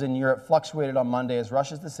prices in Europe fluctuated on Monday as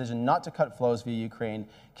Russia's decision not to cut flows via Ukraine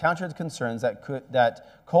countered concerns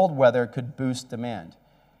that cold weather could boost demand.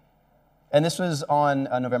 And this was on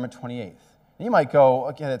November 28th. And you might go,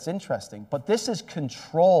 okay, that's interesting. But this is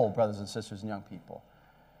control, brothers and sisters and young people.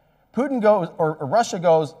 Putin goes, or Russia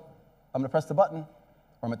goes, I'm going to press the button, or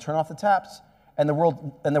I'm going to turn off the taps, and the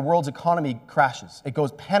world's economy crashes. It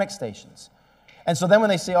goes panic stations. And so then when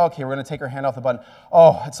they say, okay, we're going to take our hand off the button,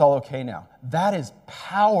 oh, it's all okay now. That is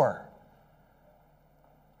power.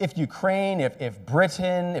 If Ukraine, if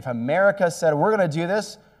Britain, if America said, we're going to do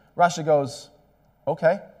this, Russia goes,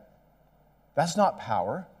 okay. That's not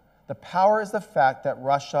power. The power is the fact that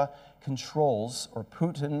Russia controls, or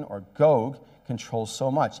Putin or Gog controls so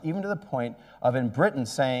much, even to the point of in Britain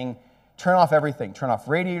saying, turn off everything. Turn off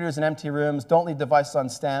radiators in empty rooms. Don't leave devices on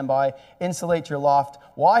standby. Insulate your loft.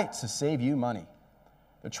 Why? It's to save you money.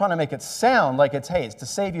 They're trying to make it sound like it's to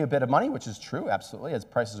save you a bit of money, which is true, absolutely, as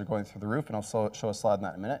prices are going through the roof, and I'll show a slide on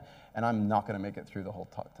that in a minute, and I'm not going to make it through the whole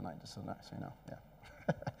talk tonight, just so you know.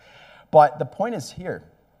 Yeah. But the point is here,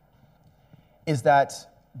 is that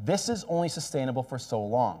this is only sustainable for so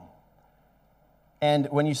long. And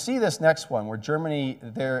when you see this next one, where Germany,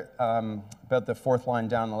 they're about the fourth line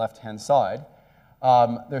down on the left-hand side,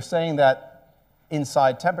 they're saying that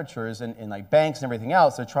inside temperatures in like banks and everything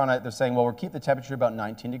else, they're saying, well, we'll keep the temperature about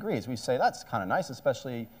 19 degrees. We say that's kind of nice,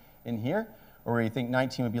 especially in here, where you think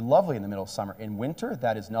 19 would be lovely in the middle of summer. In winter,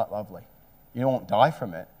 that is not lovely. You won't die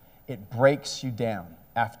from it. It breaks you down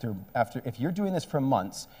after if you're doing this for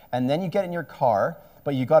months, and then you get in your car,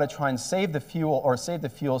 but you got to try and save the fuel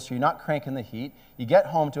so you're not cranking the heat. You get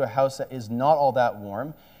home to a house that is not all that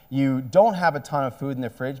warm. You don't have a ton of food in the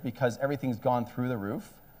fridge because everything's gone through the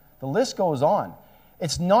roof. The list goes on.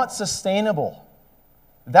 It's not sustainable.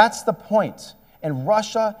 That's the point. And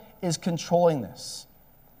Russia is controlling this.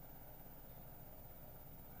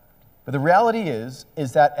 But the reality is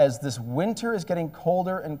that as this winter is getting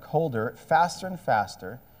colder and colder, faster and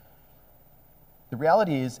faster, the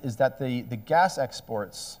reality is that the gas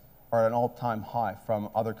exports are at an all-time high from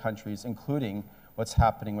other countries, including what's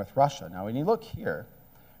happening with Russia. Now, when you look here,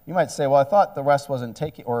 you might say, well, I thought the West wasn't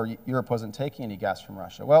taking, or Europe wasn't taking any gas from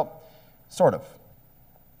Russia. Well, sort of.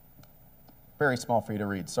 Very small for you to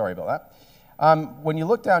read. Sorry about that. When you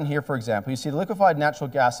look down here, for example, you see the liquefied natural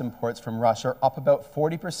gas imports from Russia are up about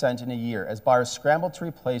 40% in a year as buyers scramble to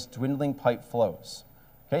replace dwindling pipe flows.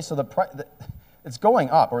 Okay, so it's going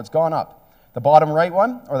up, or it's gone up. The bottom right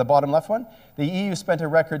one, or the bottom left one, the EU spent a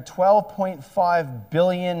record 12.5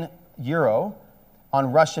 billion euro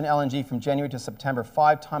on Russian LNG from January to September,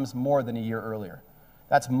 5 times more than a year earlier.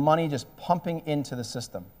 That's money just pumping into the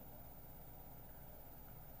system.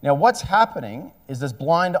 Now, what's happening is this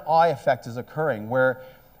blind eye effect is occurring where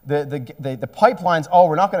the pipelines, oh,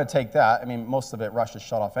 we're not going to take that. I mean, most of it Russia's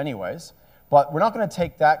shut off anyways. But we're not going to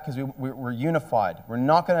take that because we're unified. We're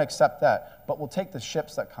not going to accept that. But we'll take the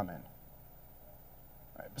ships that come in.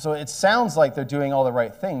 Right? So it sounds like they're doing all the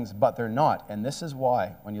right things, but they're not. And this is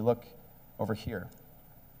why, when you look over here,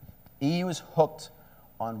 EU is hooked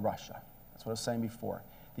on Russia. That's what I was saying before.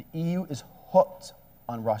 The EU is hooked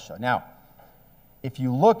on Russia. Now, if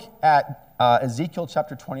you look at Ezekiel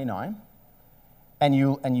chapter 29, and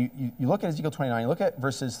you look at Ezekiel 29, you look at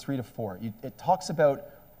verses 3 to 4, it talks about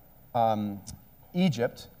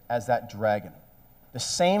Egypt as that dragon. The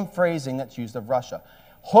same phrasing that's used of Russia.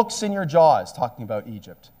 Hooks in your jaws, talking about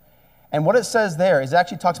Egypt. And what it says there is it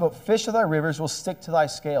actually talks about fish of thy rivers will stick to thy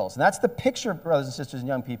scales. And that's the picture, brothers and sisters and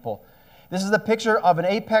young people. This is the picture of an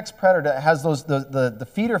apex predator that has the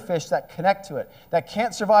feeder fish that connect to it, that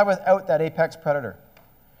can't survive without that apex predator.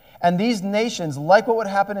 And these nations, like what would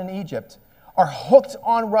happen in Egypt, are hooked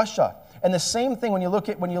on Russia. And the same thing when you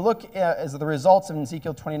look as the results in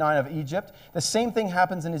Ezekiel 29 of Egypt, the same thing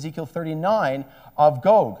happens in Ezekiel 39 of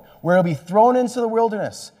Gog, where it'll be thrown into the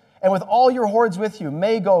wilderness. And with all your hordes with you,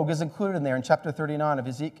 Magog is included in there in chapter 39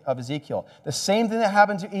 of Ezekiel. The same thing that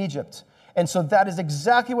happened to Egypt. And so that is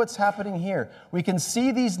exactly what's happening here. We can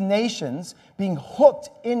see these nations being hooked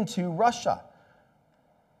into Russia.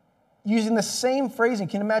 Using the same phrasing.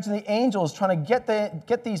 Can you imagine the angels trying to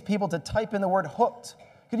get these people to type in the word hooked?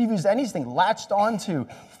 Could have used anything, latched onto,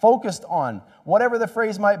 focused on, whatever the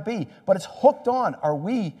phrase might be. But it's hooked on. Are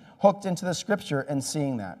we hooked into the scripture and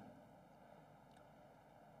seeing that.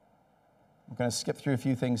 I'm going to skip through a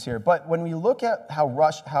few things here, but when we look at how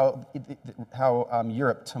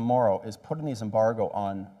Europe tomorrow is putting these embargo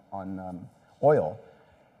on oil,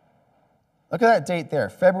 look at that date there,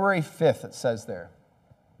 February 5th. It says there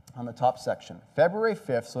on the top section, February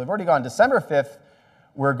 5th. So they've already gone December 5th.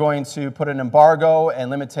 We're going to put an embargo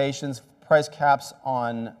and limitations, price caps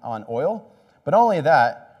on oil. But not only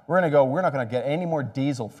that, we're not going to get any more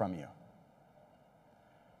diesel from you.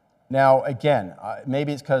 Now, again,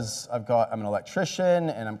 maybe it's because I'm an electrician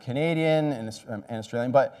and I'm Canadian and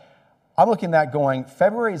Australian, but I'm looking at that going,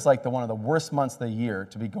 February is like one of the worst months of the year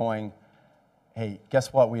to be going, hey,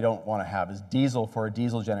 guess what we don't want to have is diesel for our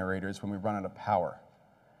diesel generators when we run out of power.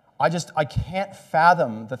 I can't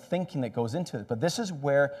fathom the thinking that goes into it, but this is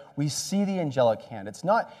where we see the angelic hand. It's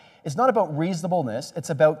not about reasonableness, it's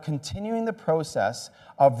about continuing the process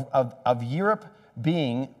of Europe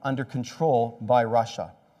being under control by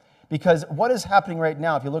Russia. Because what is happening right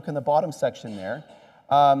now, if you look in the bottom section there,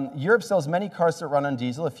 Europe sells many cars that run on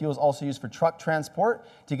diesel. The fuel is also used for truck transport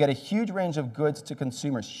to get a huge range of goods to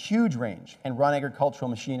consumers, huge range, and run agricultural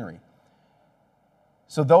machinery.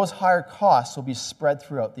 So those higher costs will be spread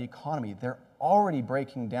throughout the economy. They're already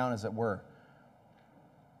breaking down, as it were.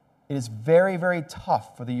 It is very, very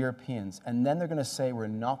tough for the Europeans. And then they're going to say, we're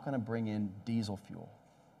not going to bring in diesel fuel.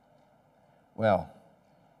 Well,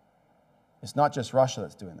 it's not just Russia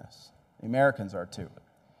that's doing this. The Americans are too.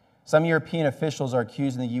 Some European officials are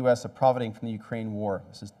accusing the U.S. of profiting from the Ukraine war.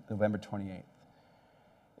 This is November 28th.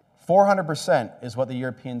 400% is what the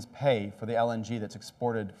Europeans pay for the LNG that's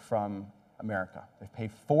exported from America. They pay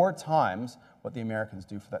 4 times what the Americans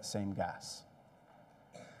do for that same gas.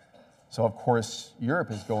 So, of course, Europe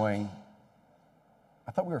is going,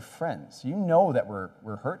 I thought we were friends. You know that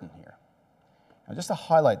we're hurting here. Now, just to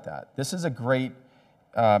highlight that, this is a great,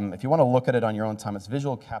 if you want to look at it on your own time, it's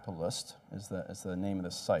Visual Capitalist is the name of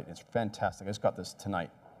this site. It's fantastic. I just got this tonight.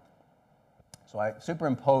 So I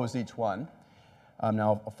superimposed each one.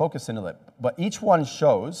 Now I'll focus into it. But each one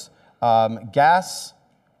shows gasoline,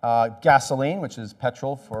 which is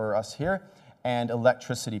petrol for us here, and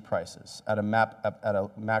electricity prices at a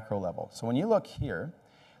macro level. So when you look here,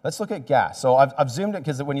 let's look at gas. So I've zoomed it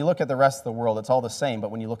because when you look at the rest of the world, it's all the same.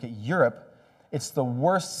 But when you look at Europe, it's the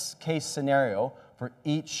worst case scenario for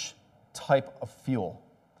each type of fuel.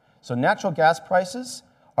 So natural gas prices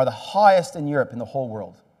are the highest in Europe in the whole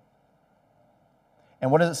world.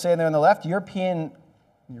 And what does it say there on the left? European,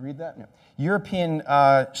 can you read that? No. European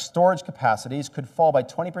storage capacities could fall by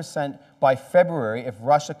 20% by February if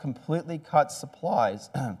Russia completely cuts supplies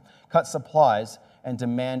and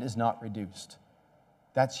demand is not reduced.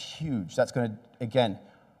 That's huge. That's going to, again,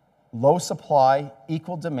 low supply,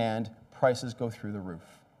 equal demand, prices go through the roof.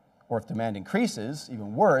 Or if demand increases,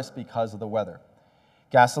 even worse because of the weather.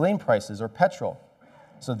 Gasoline prices or petrol.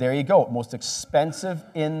 So there you go. Most expensive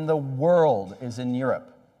in the world is in Europe.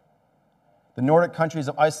 The Nordic countries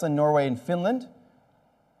of Iceland, Norway, and Finland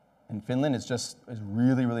is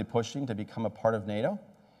really, really pushing to become a part of NATO,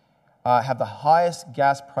 have the highest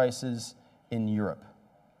gas prices in Europe.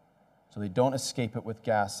 So they don't escape it with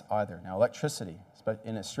gas either. Now, electricity,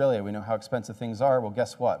 in Australia, we know how expensive things are. Well,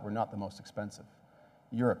 guess what? We're not the most expensive.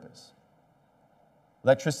 Europe is.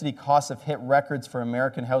 Electricity costs have hit records for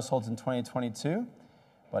American households in 2022,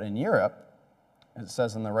 but in Europe, as it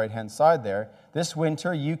says on the right-hand side there, this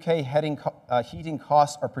winter, UK heating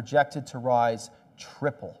costs are projected to rise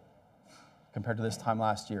triple compared to this time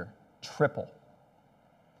last year. Triple.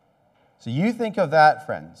 So you think of that,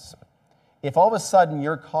 friends. If all of a sudden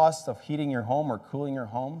your cost of heating your home or cooling your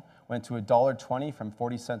home went to $1.20 from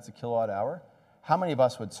 40 cents a kilowatt hour, how many of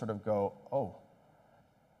us would sort of go, oh,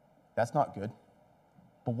 that's not good.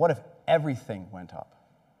 But what if everything went up?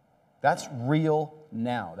 That's real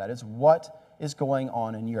now. That is what is going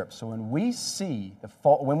on in Europe. So when we see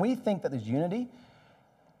when we think that there's unity,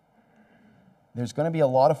 there's going to be a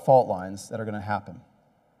lot of fault lines that are going to happen.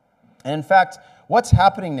 And in fact, what's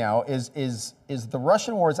happening now is the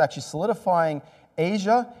Russian war is actually solidifying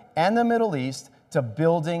Asia and the Middle East to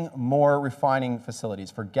building more refining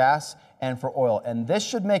facilities for gas and for oil. And this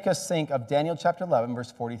should make us think of Daniel chapter 11,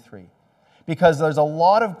 verse 43. Because there's a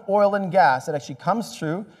lot of oil and gas that actually comes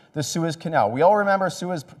through the Suez Canal. We all remember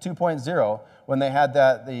Suez 2.0 when they had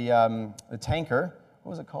the tanker. What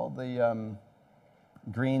was it called? The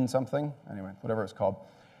green something? Anyway, whatever it's called.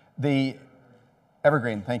 The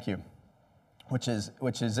Evergreen, thank you. Which is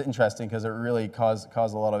interesting because it really caused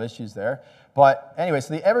a lot of issues there. But anyway,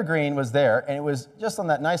 so the Evergreen was there, and it was just on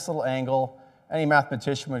that nice little angle. Any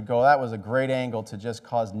mathematician would go, that was a great angle to just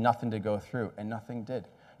cause nothing to go through, and nothing did.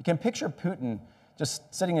 You can picture Putin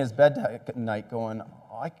just sitting in his bed at night going,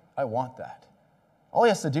 oh, I want that. All he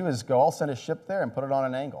has to do is go, I'll send a ship there and put it on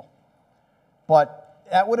an angle. But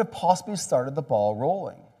that would have possibly started the ball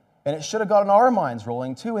rolling. And it should have gotten our minds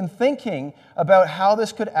rolling too, and thinking about how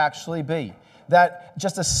this could actually be. That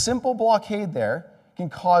just a simple blockade there can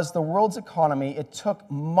cause the world's economy, it took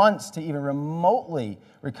months to even remotely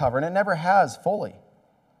recover, and it never has fully.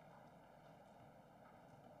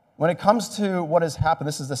 When it comes to what has happened,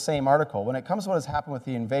 this is the same article, when it comes to what has happened with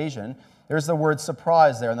the invasion, there's the word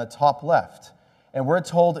surprise there in the top left. And we're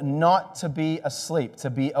told not to be asleep,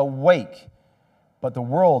 to be awake. But the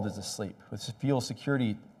world is asleep with fuel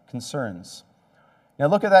security concerns. Now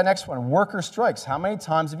look at that next one, worker strikes. How many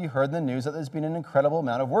times have you heard in the news that there's been an incredible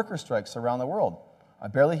amount of worker strikes around the world? I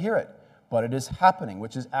barely hear it, but it is happening,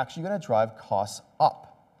 which is actually going to drive costs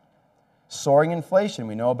up. Soaring inflation,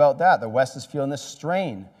 we know about that. The West is feeling this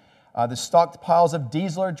strain. The stockpiles of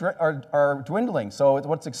diesel are dwindling. So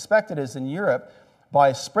what's expected is in Europe,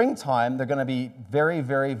 by springtime, they're going to be very,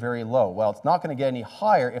 very, very low. Well, it's not going to get any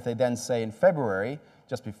higher if they then say in February,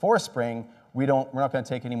 just before spring, we're not going to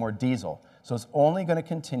take any more diesel. So it's only going to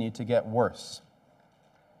continue to get worse.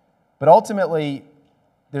 But ultimately,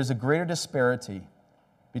 there's a greater disparity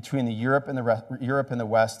between Europe and the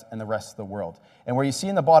West and the rest of the world. And where you see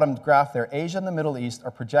in the bottom graph there, Asia and the Middle East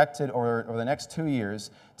are projected over the next 2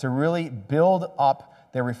 years to really build up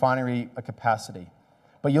their refinery capacity.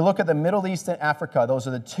 But you look at the Middle East and Africa, those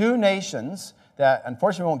are the two nations that,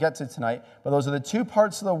 unfortunately, we won't get to tonight, but those are the two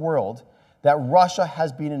parts of the world that Russia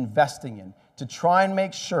has been investing in to try and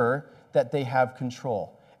make sure that they have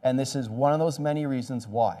control. And this is one of those many reasons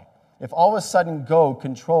why. If all of a sudden Gog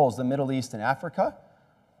controls the Middle East and Africa,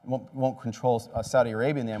 won't control Saudi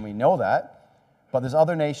Arabia, and we know that, but there's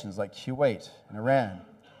other nations like Kuwait and Iran.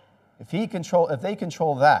 If they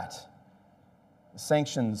control that, the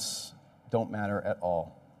sanctions don't matter at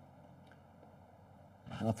all.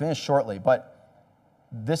 I'll finish shortly, but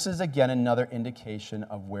this is again another indication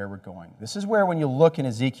of where we're going. This is where when you look in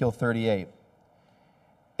Ezekiel 38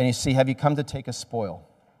 and you see, have you come to take a spoil?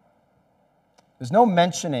 There's no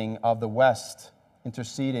mentioning of the West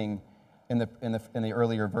interceding in the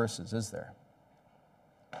earlier verses, is there?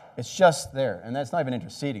 It's just there, and that's not even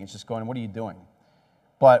interceding. It's just going, what are you doing?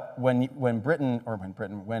 But when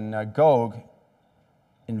Gog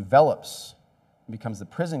envelops and becomes the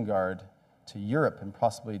prison guard to Europe and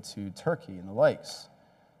possibly to Turkey and the likes,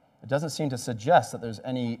 it doesn't seem to suggest that there's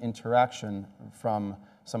any interaction from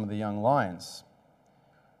some of the young lions.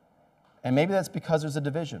 And maybe that's because there's a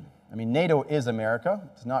division. I mean, NATO is America.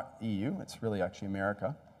 It's not EU. It's really actually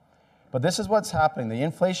America. But this is what's happening, the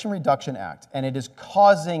Inflation Reduction Act, and it is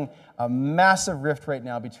causing a massive rift right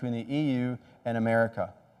now between the EU and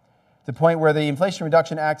America. To the point where the Inflation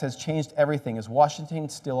Reduction Act has changed everything. Is Washington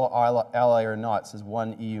still an ally or not, says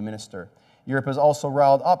one EU minister. Europe is also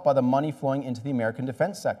riled up by the money flowing into the American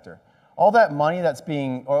defense sector. All that money that's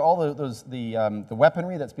being, or all the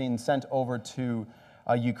weaponry that's being sent over to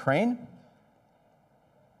Ukraine,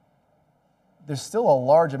 there's still a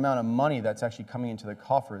large amount of money that's actually coming into the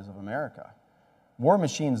coffers of America. War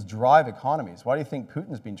machines drive economies. Why do you think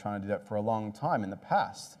Putin's been trying to do that for a long time in the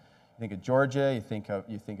past? You think of Georgia, you think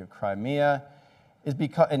of Crimea,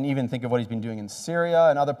 and even think of what he's been doing in Syria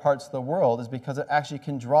and other parts of the world, is because it actually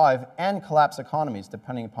can drive and collapse economies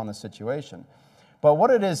depending upon the situation. But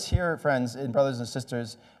what it is here, friends and brothers and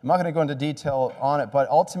sisters, I'm not going to go into detail on it, but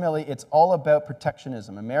ultimately it's all about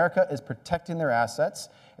protectionism. America is protecting their assets.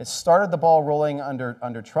 It started the ball rolling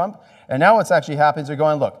under Trump, and now what's actually happening is they're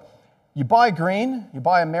going, look, you buy green, you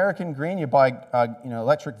buy American green, you buy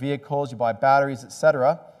electric vehicles, you buy batteries,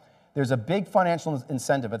 etc. There's a big financial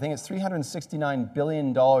incentive. I think it's $369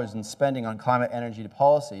 billion in spending on climate energy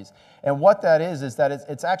policies. And what that is that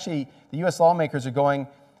it's actually, the U.S. lawmakers are going,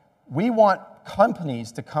 we want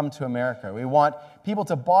companies to come to America. We want people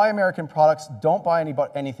to buy American products, don't buy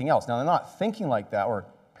anything else. Now, they're not thinking like that, or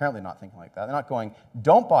apparently not thinking like that. They're not going,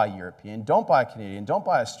 don't buy European, don't buy Canadian, don't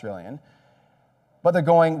buy Australian. But they're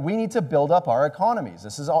going, we need to build up our economies.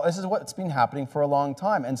 This is what's been happening for a long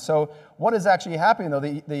time. And so what is actually happening, though,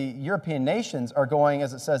 the European nations are going,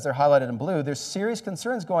 as it says, they're highlighted in blue, there's serious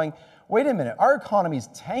concerns going, wait a minute, our economy's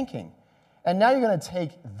tanking. And now you're going to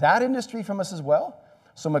take that industry from us as well?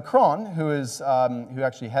 So Macron, who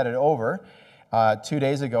actually headed over 2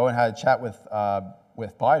 days ago and had a chat with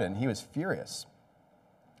Biden, he was furious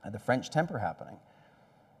at the French temper happening.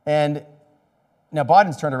 And now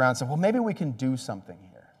Biden's turned around and said, well, maybe we can do something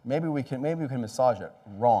here. Maybe we can massage it.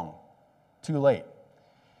 Wrong. Too late.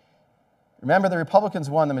 Remember, the Republicans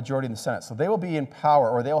won the majority in the Senate, so they will be in power,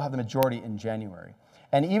 or they will have the majority in January.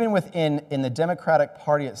 And even in the Democratic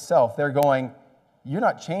Party itself, they're going, you're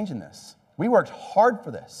not changing this. We worked hard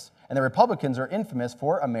for this. And the Republicans are infamous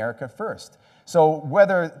for America first. So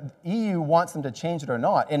whether the EU wants them to change it or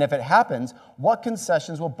not, and if it happens, what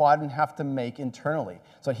concessions will Biden have to make internally?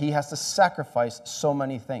 So he has to sacrifice so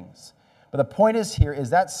many things. But the point is here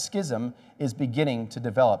is that schism is beginning to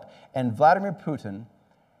develop. And Vladimir Putin,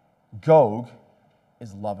 Gog,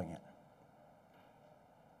 is loving it.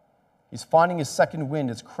 He's finding his second wind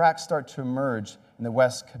as cracks start to emerge in the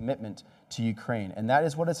West's commitment to Ukraine. And that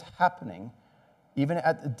is what is happening, even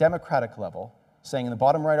at the Democratic level, saying in the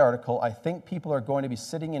bottom right article, I think people are going to be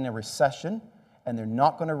sitting in a recession and they're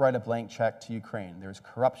not going to write a blank check to Ukraine. There's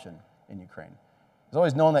corruption in Ukraine. It's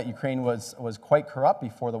always known that Ukraine was quite corrupt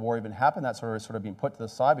before the war even happened. That's sort of being put to the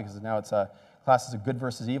side because now it's a classes of good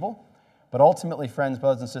versus evil. But ultimately, friends,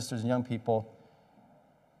 brothers and sisters, and young people,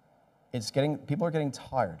 people are getting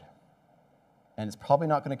tired. And it's probably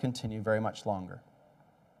not going to continue very much longer.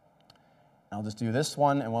 And I'll just do this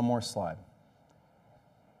one and one more slide.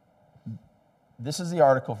 This is the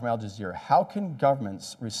article from Al Jazeera. How can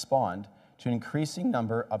governments respond to an increasing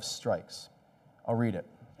number of strikes? I'll read it.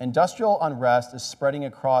 Industrial unrest is spreading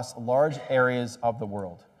across large areas of the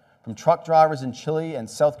world. From truck drivers in Chile and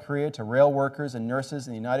South Korea to rail workers and nurses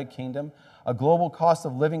in the United Kingdom, a global cost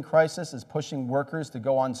of living crisis is pushing workers to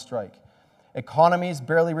go on strike. Economies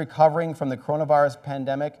barely recovering from the coronavirus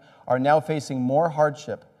pandemic are now facing more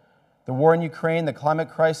hardship. The war in Ukraine, the climate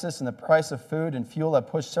crisis, and the price of food and fuel have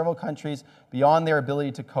pushed several countries beyond their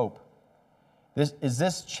ability to cope. Is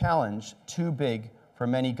this challenge too big for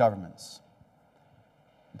many governments?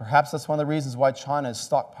 Perhaps that's one of the reasons why China is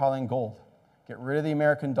stockpiling gold. Get rid of the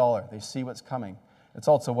American dollar. They see what's coming. It's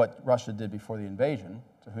also what Russia did before the invasion,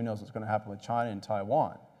 so who knows what's going to happen with China and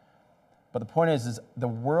Taiwan. But the point is the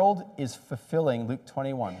world is fulfilling Luke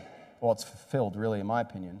 21. Well, it's fulfilled, really, in my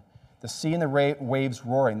opinion. The sea and the waves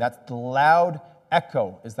roaring. That's the loud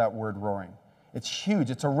echo, is that word roaring. It's huge.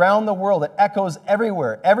 It's around the world. It echoes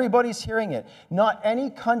everywhere. Everybody's hearing it. Not any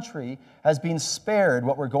country has been spared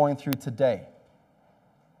what we're going through today.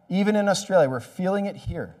 Even in Australia, we're feeling it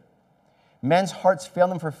here. Men's hearts fail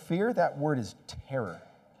them for fear. That word is terror.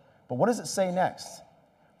 But what does it say next?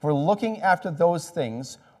 For looking after those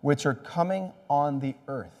things which are coming on the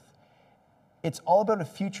earth. It's all about a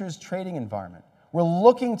futures trading environment. We're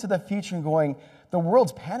looking to the future and going, the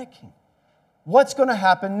world's panicking. What's going to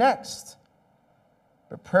happen next?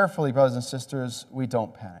 But prayerfully, brothers and sisters, we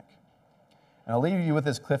don't panic. And I'll leave you with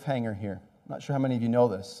this cliffhanger here. I'm not sure how many of you know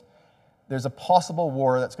this. There's a possible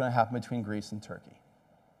war that's going to happen between Greece and Turkey.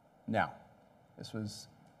 Now, this was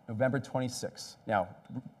November 26th. Now,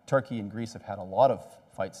 Turkey and Greece have had a lot of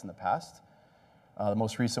fights in the past. The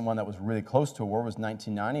most recent one that was really close to a war was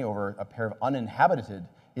 1990 over a pair of uninhabited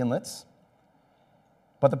inlets.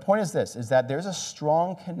 But the point is this, is that there's a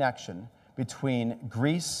strong connection between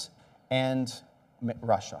Greece and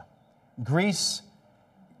Russia. Greece,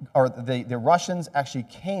 or the Russians actually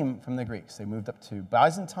came from the Greeks. They moved up to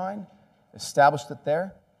Byzantine, established it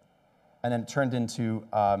there, and then turned into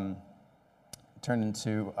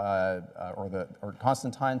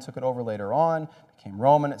Constantine took it over later on, became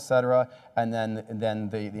Roman, etc. And then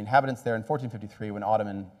the inhabitants there in 1453, when the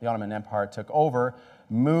Ottoman Empire took over,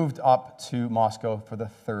 moved up to Moscow for the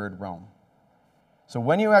Third Rome. So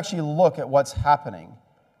when you actually look at what's happening,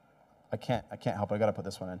 I can't help it, I got to put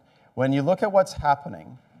this one in. When you look at what's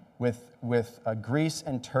happening with Greece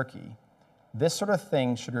and Turkey, this sort of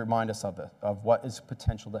thing should remind us of what is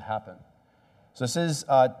potential to happen. So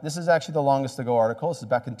this is actually the longest ago article. This is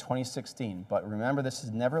back in 2016. But remember, this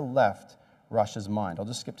has never left Russia's mind. I'll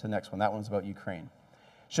just skip to the next one. That one's about Ukraine.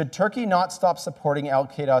 Should Turkey not stop supporting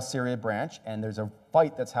Al-Qaeda Syria branch? And there's a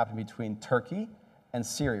fight that's happening between Turkey and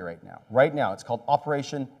Syria right now. Right now, it's called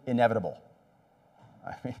Operation Inevitable.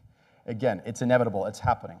 I mean, again, it's inevitable. It's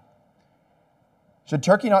happening. Should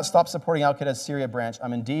Turkey not stop supporting Al-Qaeda's Syria branch,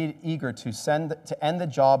 I'm indeed eager to end the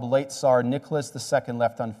job late Tsar Nicholas II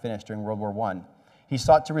left unfinished during World War I. He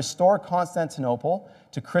sought to restore Constantinople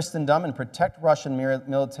to Christendom and protect Russian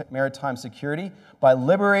maritime security by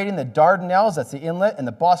liberating the Dardanelles, that's the inlet, and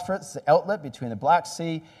the Bosphorus, the outlet between the Black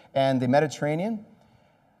Sea and the Mediterranean,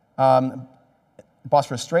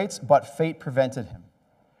 Bosphorus Straits, but fate prevented him.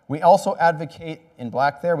 We also advocate, in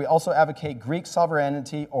black there, we also advocate Greek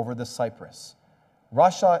sovereignty over the Cyprus.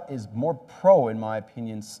 Russia is more pro, in my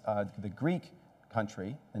opinion, the Greek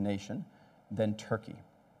country, the nation, than Turkey,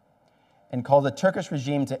 and called the Turkish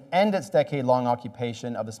regime to end its decade-long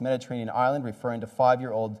occupation of this Mediterranean island, referring to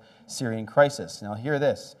five-year-old Syrian crisis. Now, hear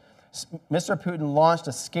this. Mr. Putin launched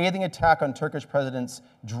a scathing attack on Turkish president's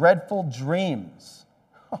dreadful dreams.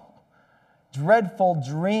 Dreadful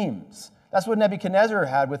dreams. That's what Nebuchadnezzar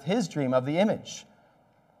had with his dream of the image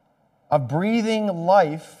of breathing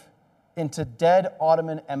life into dead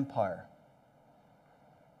Ottoman Empire.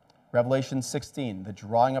 Revelation 16, the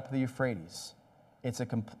drawing up of the Euphrates. It's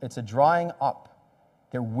a drying up.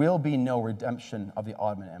 There will be no redemption of the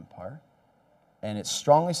Ottoman Empire. And it's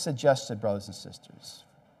strongly suggested, brothers and sisters,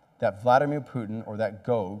 that Vladimir Putin, or that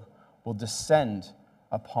Gog, will descend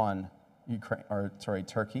upon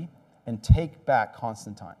Turkey and take back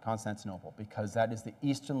Constantinople, because that is the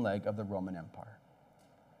eastern leg of the Roman Empire.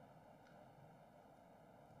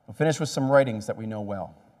 We'll finish with some writings that we know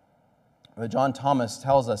well. John Thomas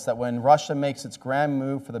tells us that when Russia makes its grand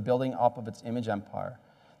move for the building up of its image empire,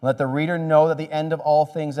 let the reader know that the end of all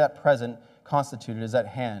things at present constituted is at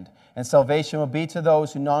hand, and salvation will be to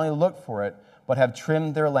those who not only look for it, but have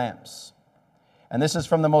trimmed their lamps. And this is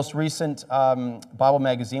from the most recent Bible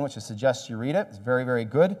magazine, which I suggest you read it. It's very, very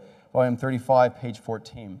good. Volume 35, page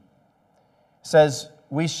 14. It says,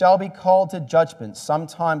 "We shall be called to judgment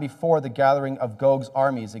sometime before the gathering of Gog's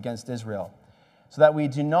armies against Israel, so that we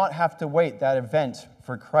do not have to wait that event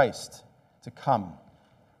for Christ to come."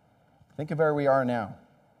 Think of where we are now.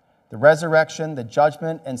 The resurrection, the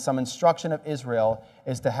judgment, and some instruction of Israel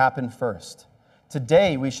is to happen first.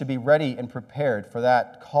 Today, we should be ready and prepared for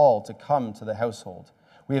that call to come to the household.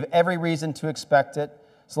 We have every reason to expect it,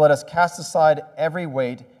 so let us cast aside every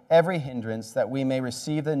weight, every hindrance, that we may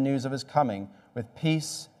receive the news of his coming with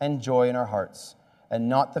peace and joy in our hearts, and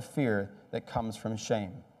not the fear that comes from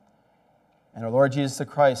shame. And our Lord Jesus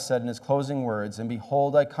Christ said in his closing words, "And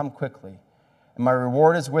behold, I come quickly, and my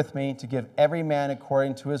reward is with me to give every man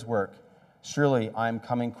according to his work. Surely I am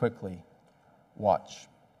coming quickly. Watch."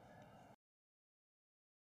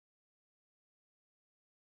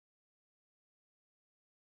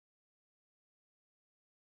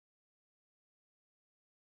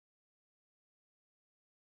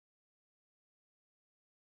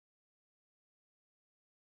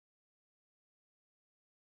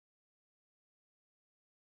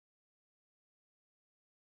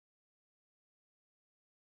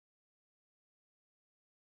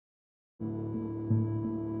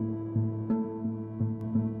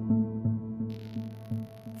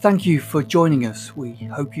 Thank you for joining us. We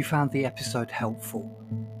hope you found the episode helpful.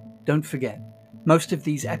 Don't forget, most of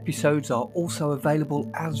these episodes are also available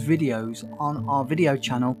as videos on our video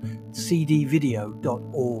channel,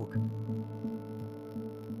 cdvideo.org.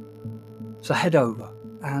 So head over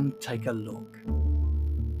and take a look.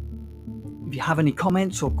 If you have any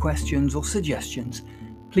comments or questions or suggestions,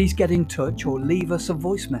 please get in touch or leave us a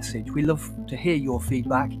voice message. We love to hear your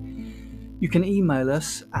feedback. You can email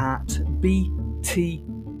us at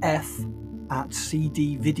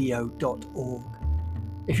btf@cdvideo.org.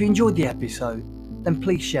 If you enjoyed the episode, then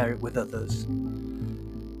please share it with others.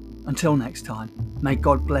 Until next time, may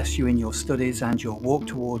God bless you in your studies and your walk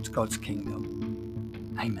towards God's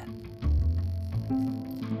kingdom. Amen.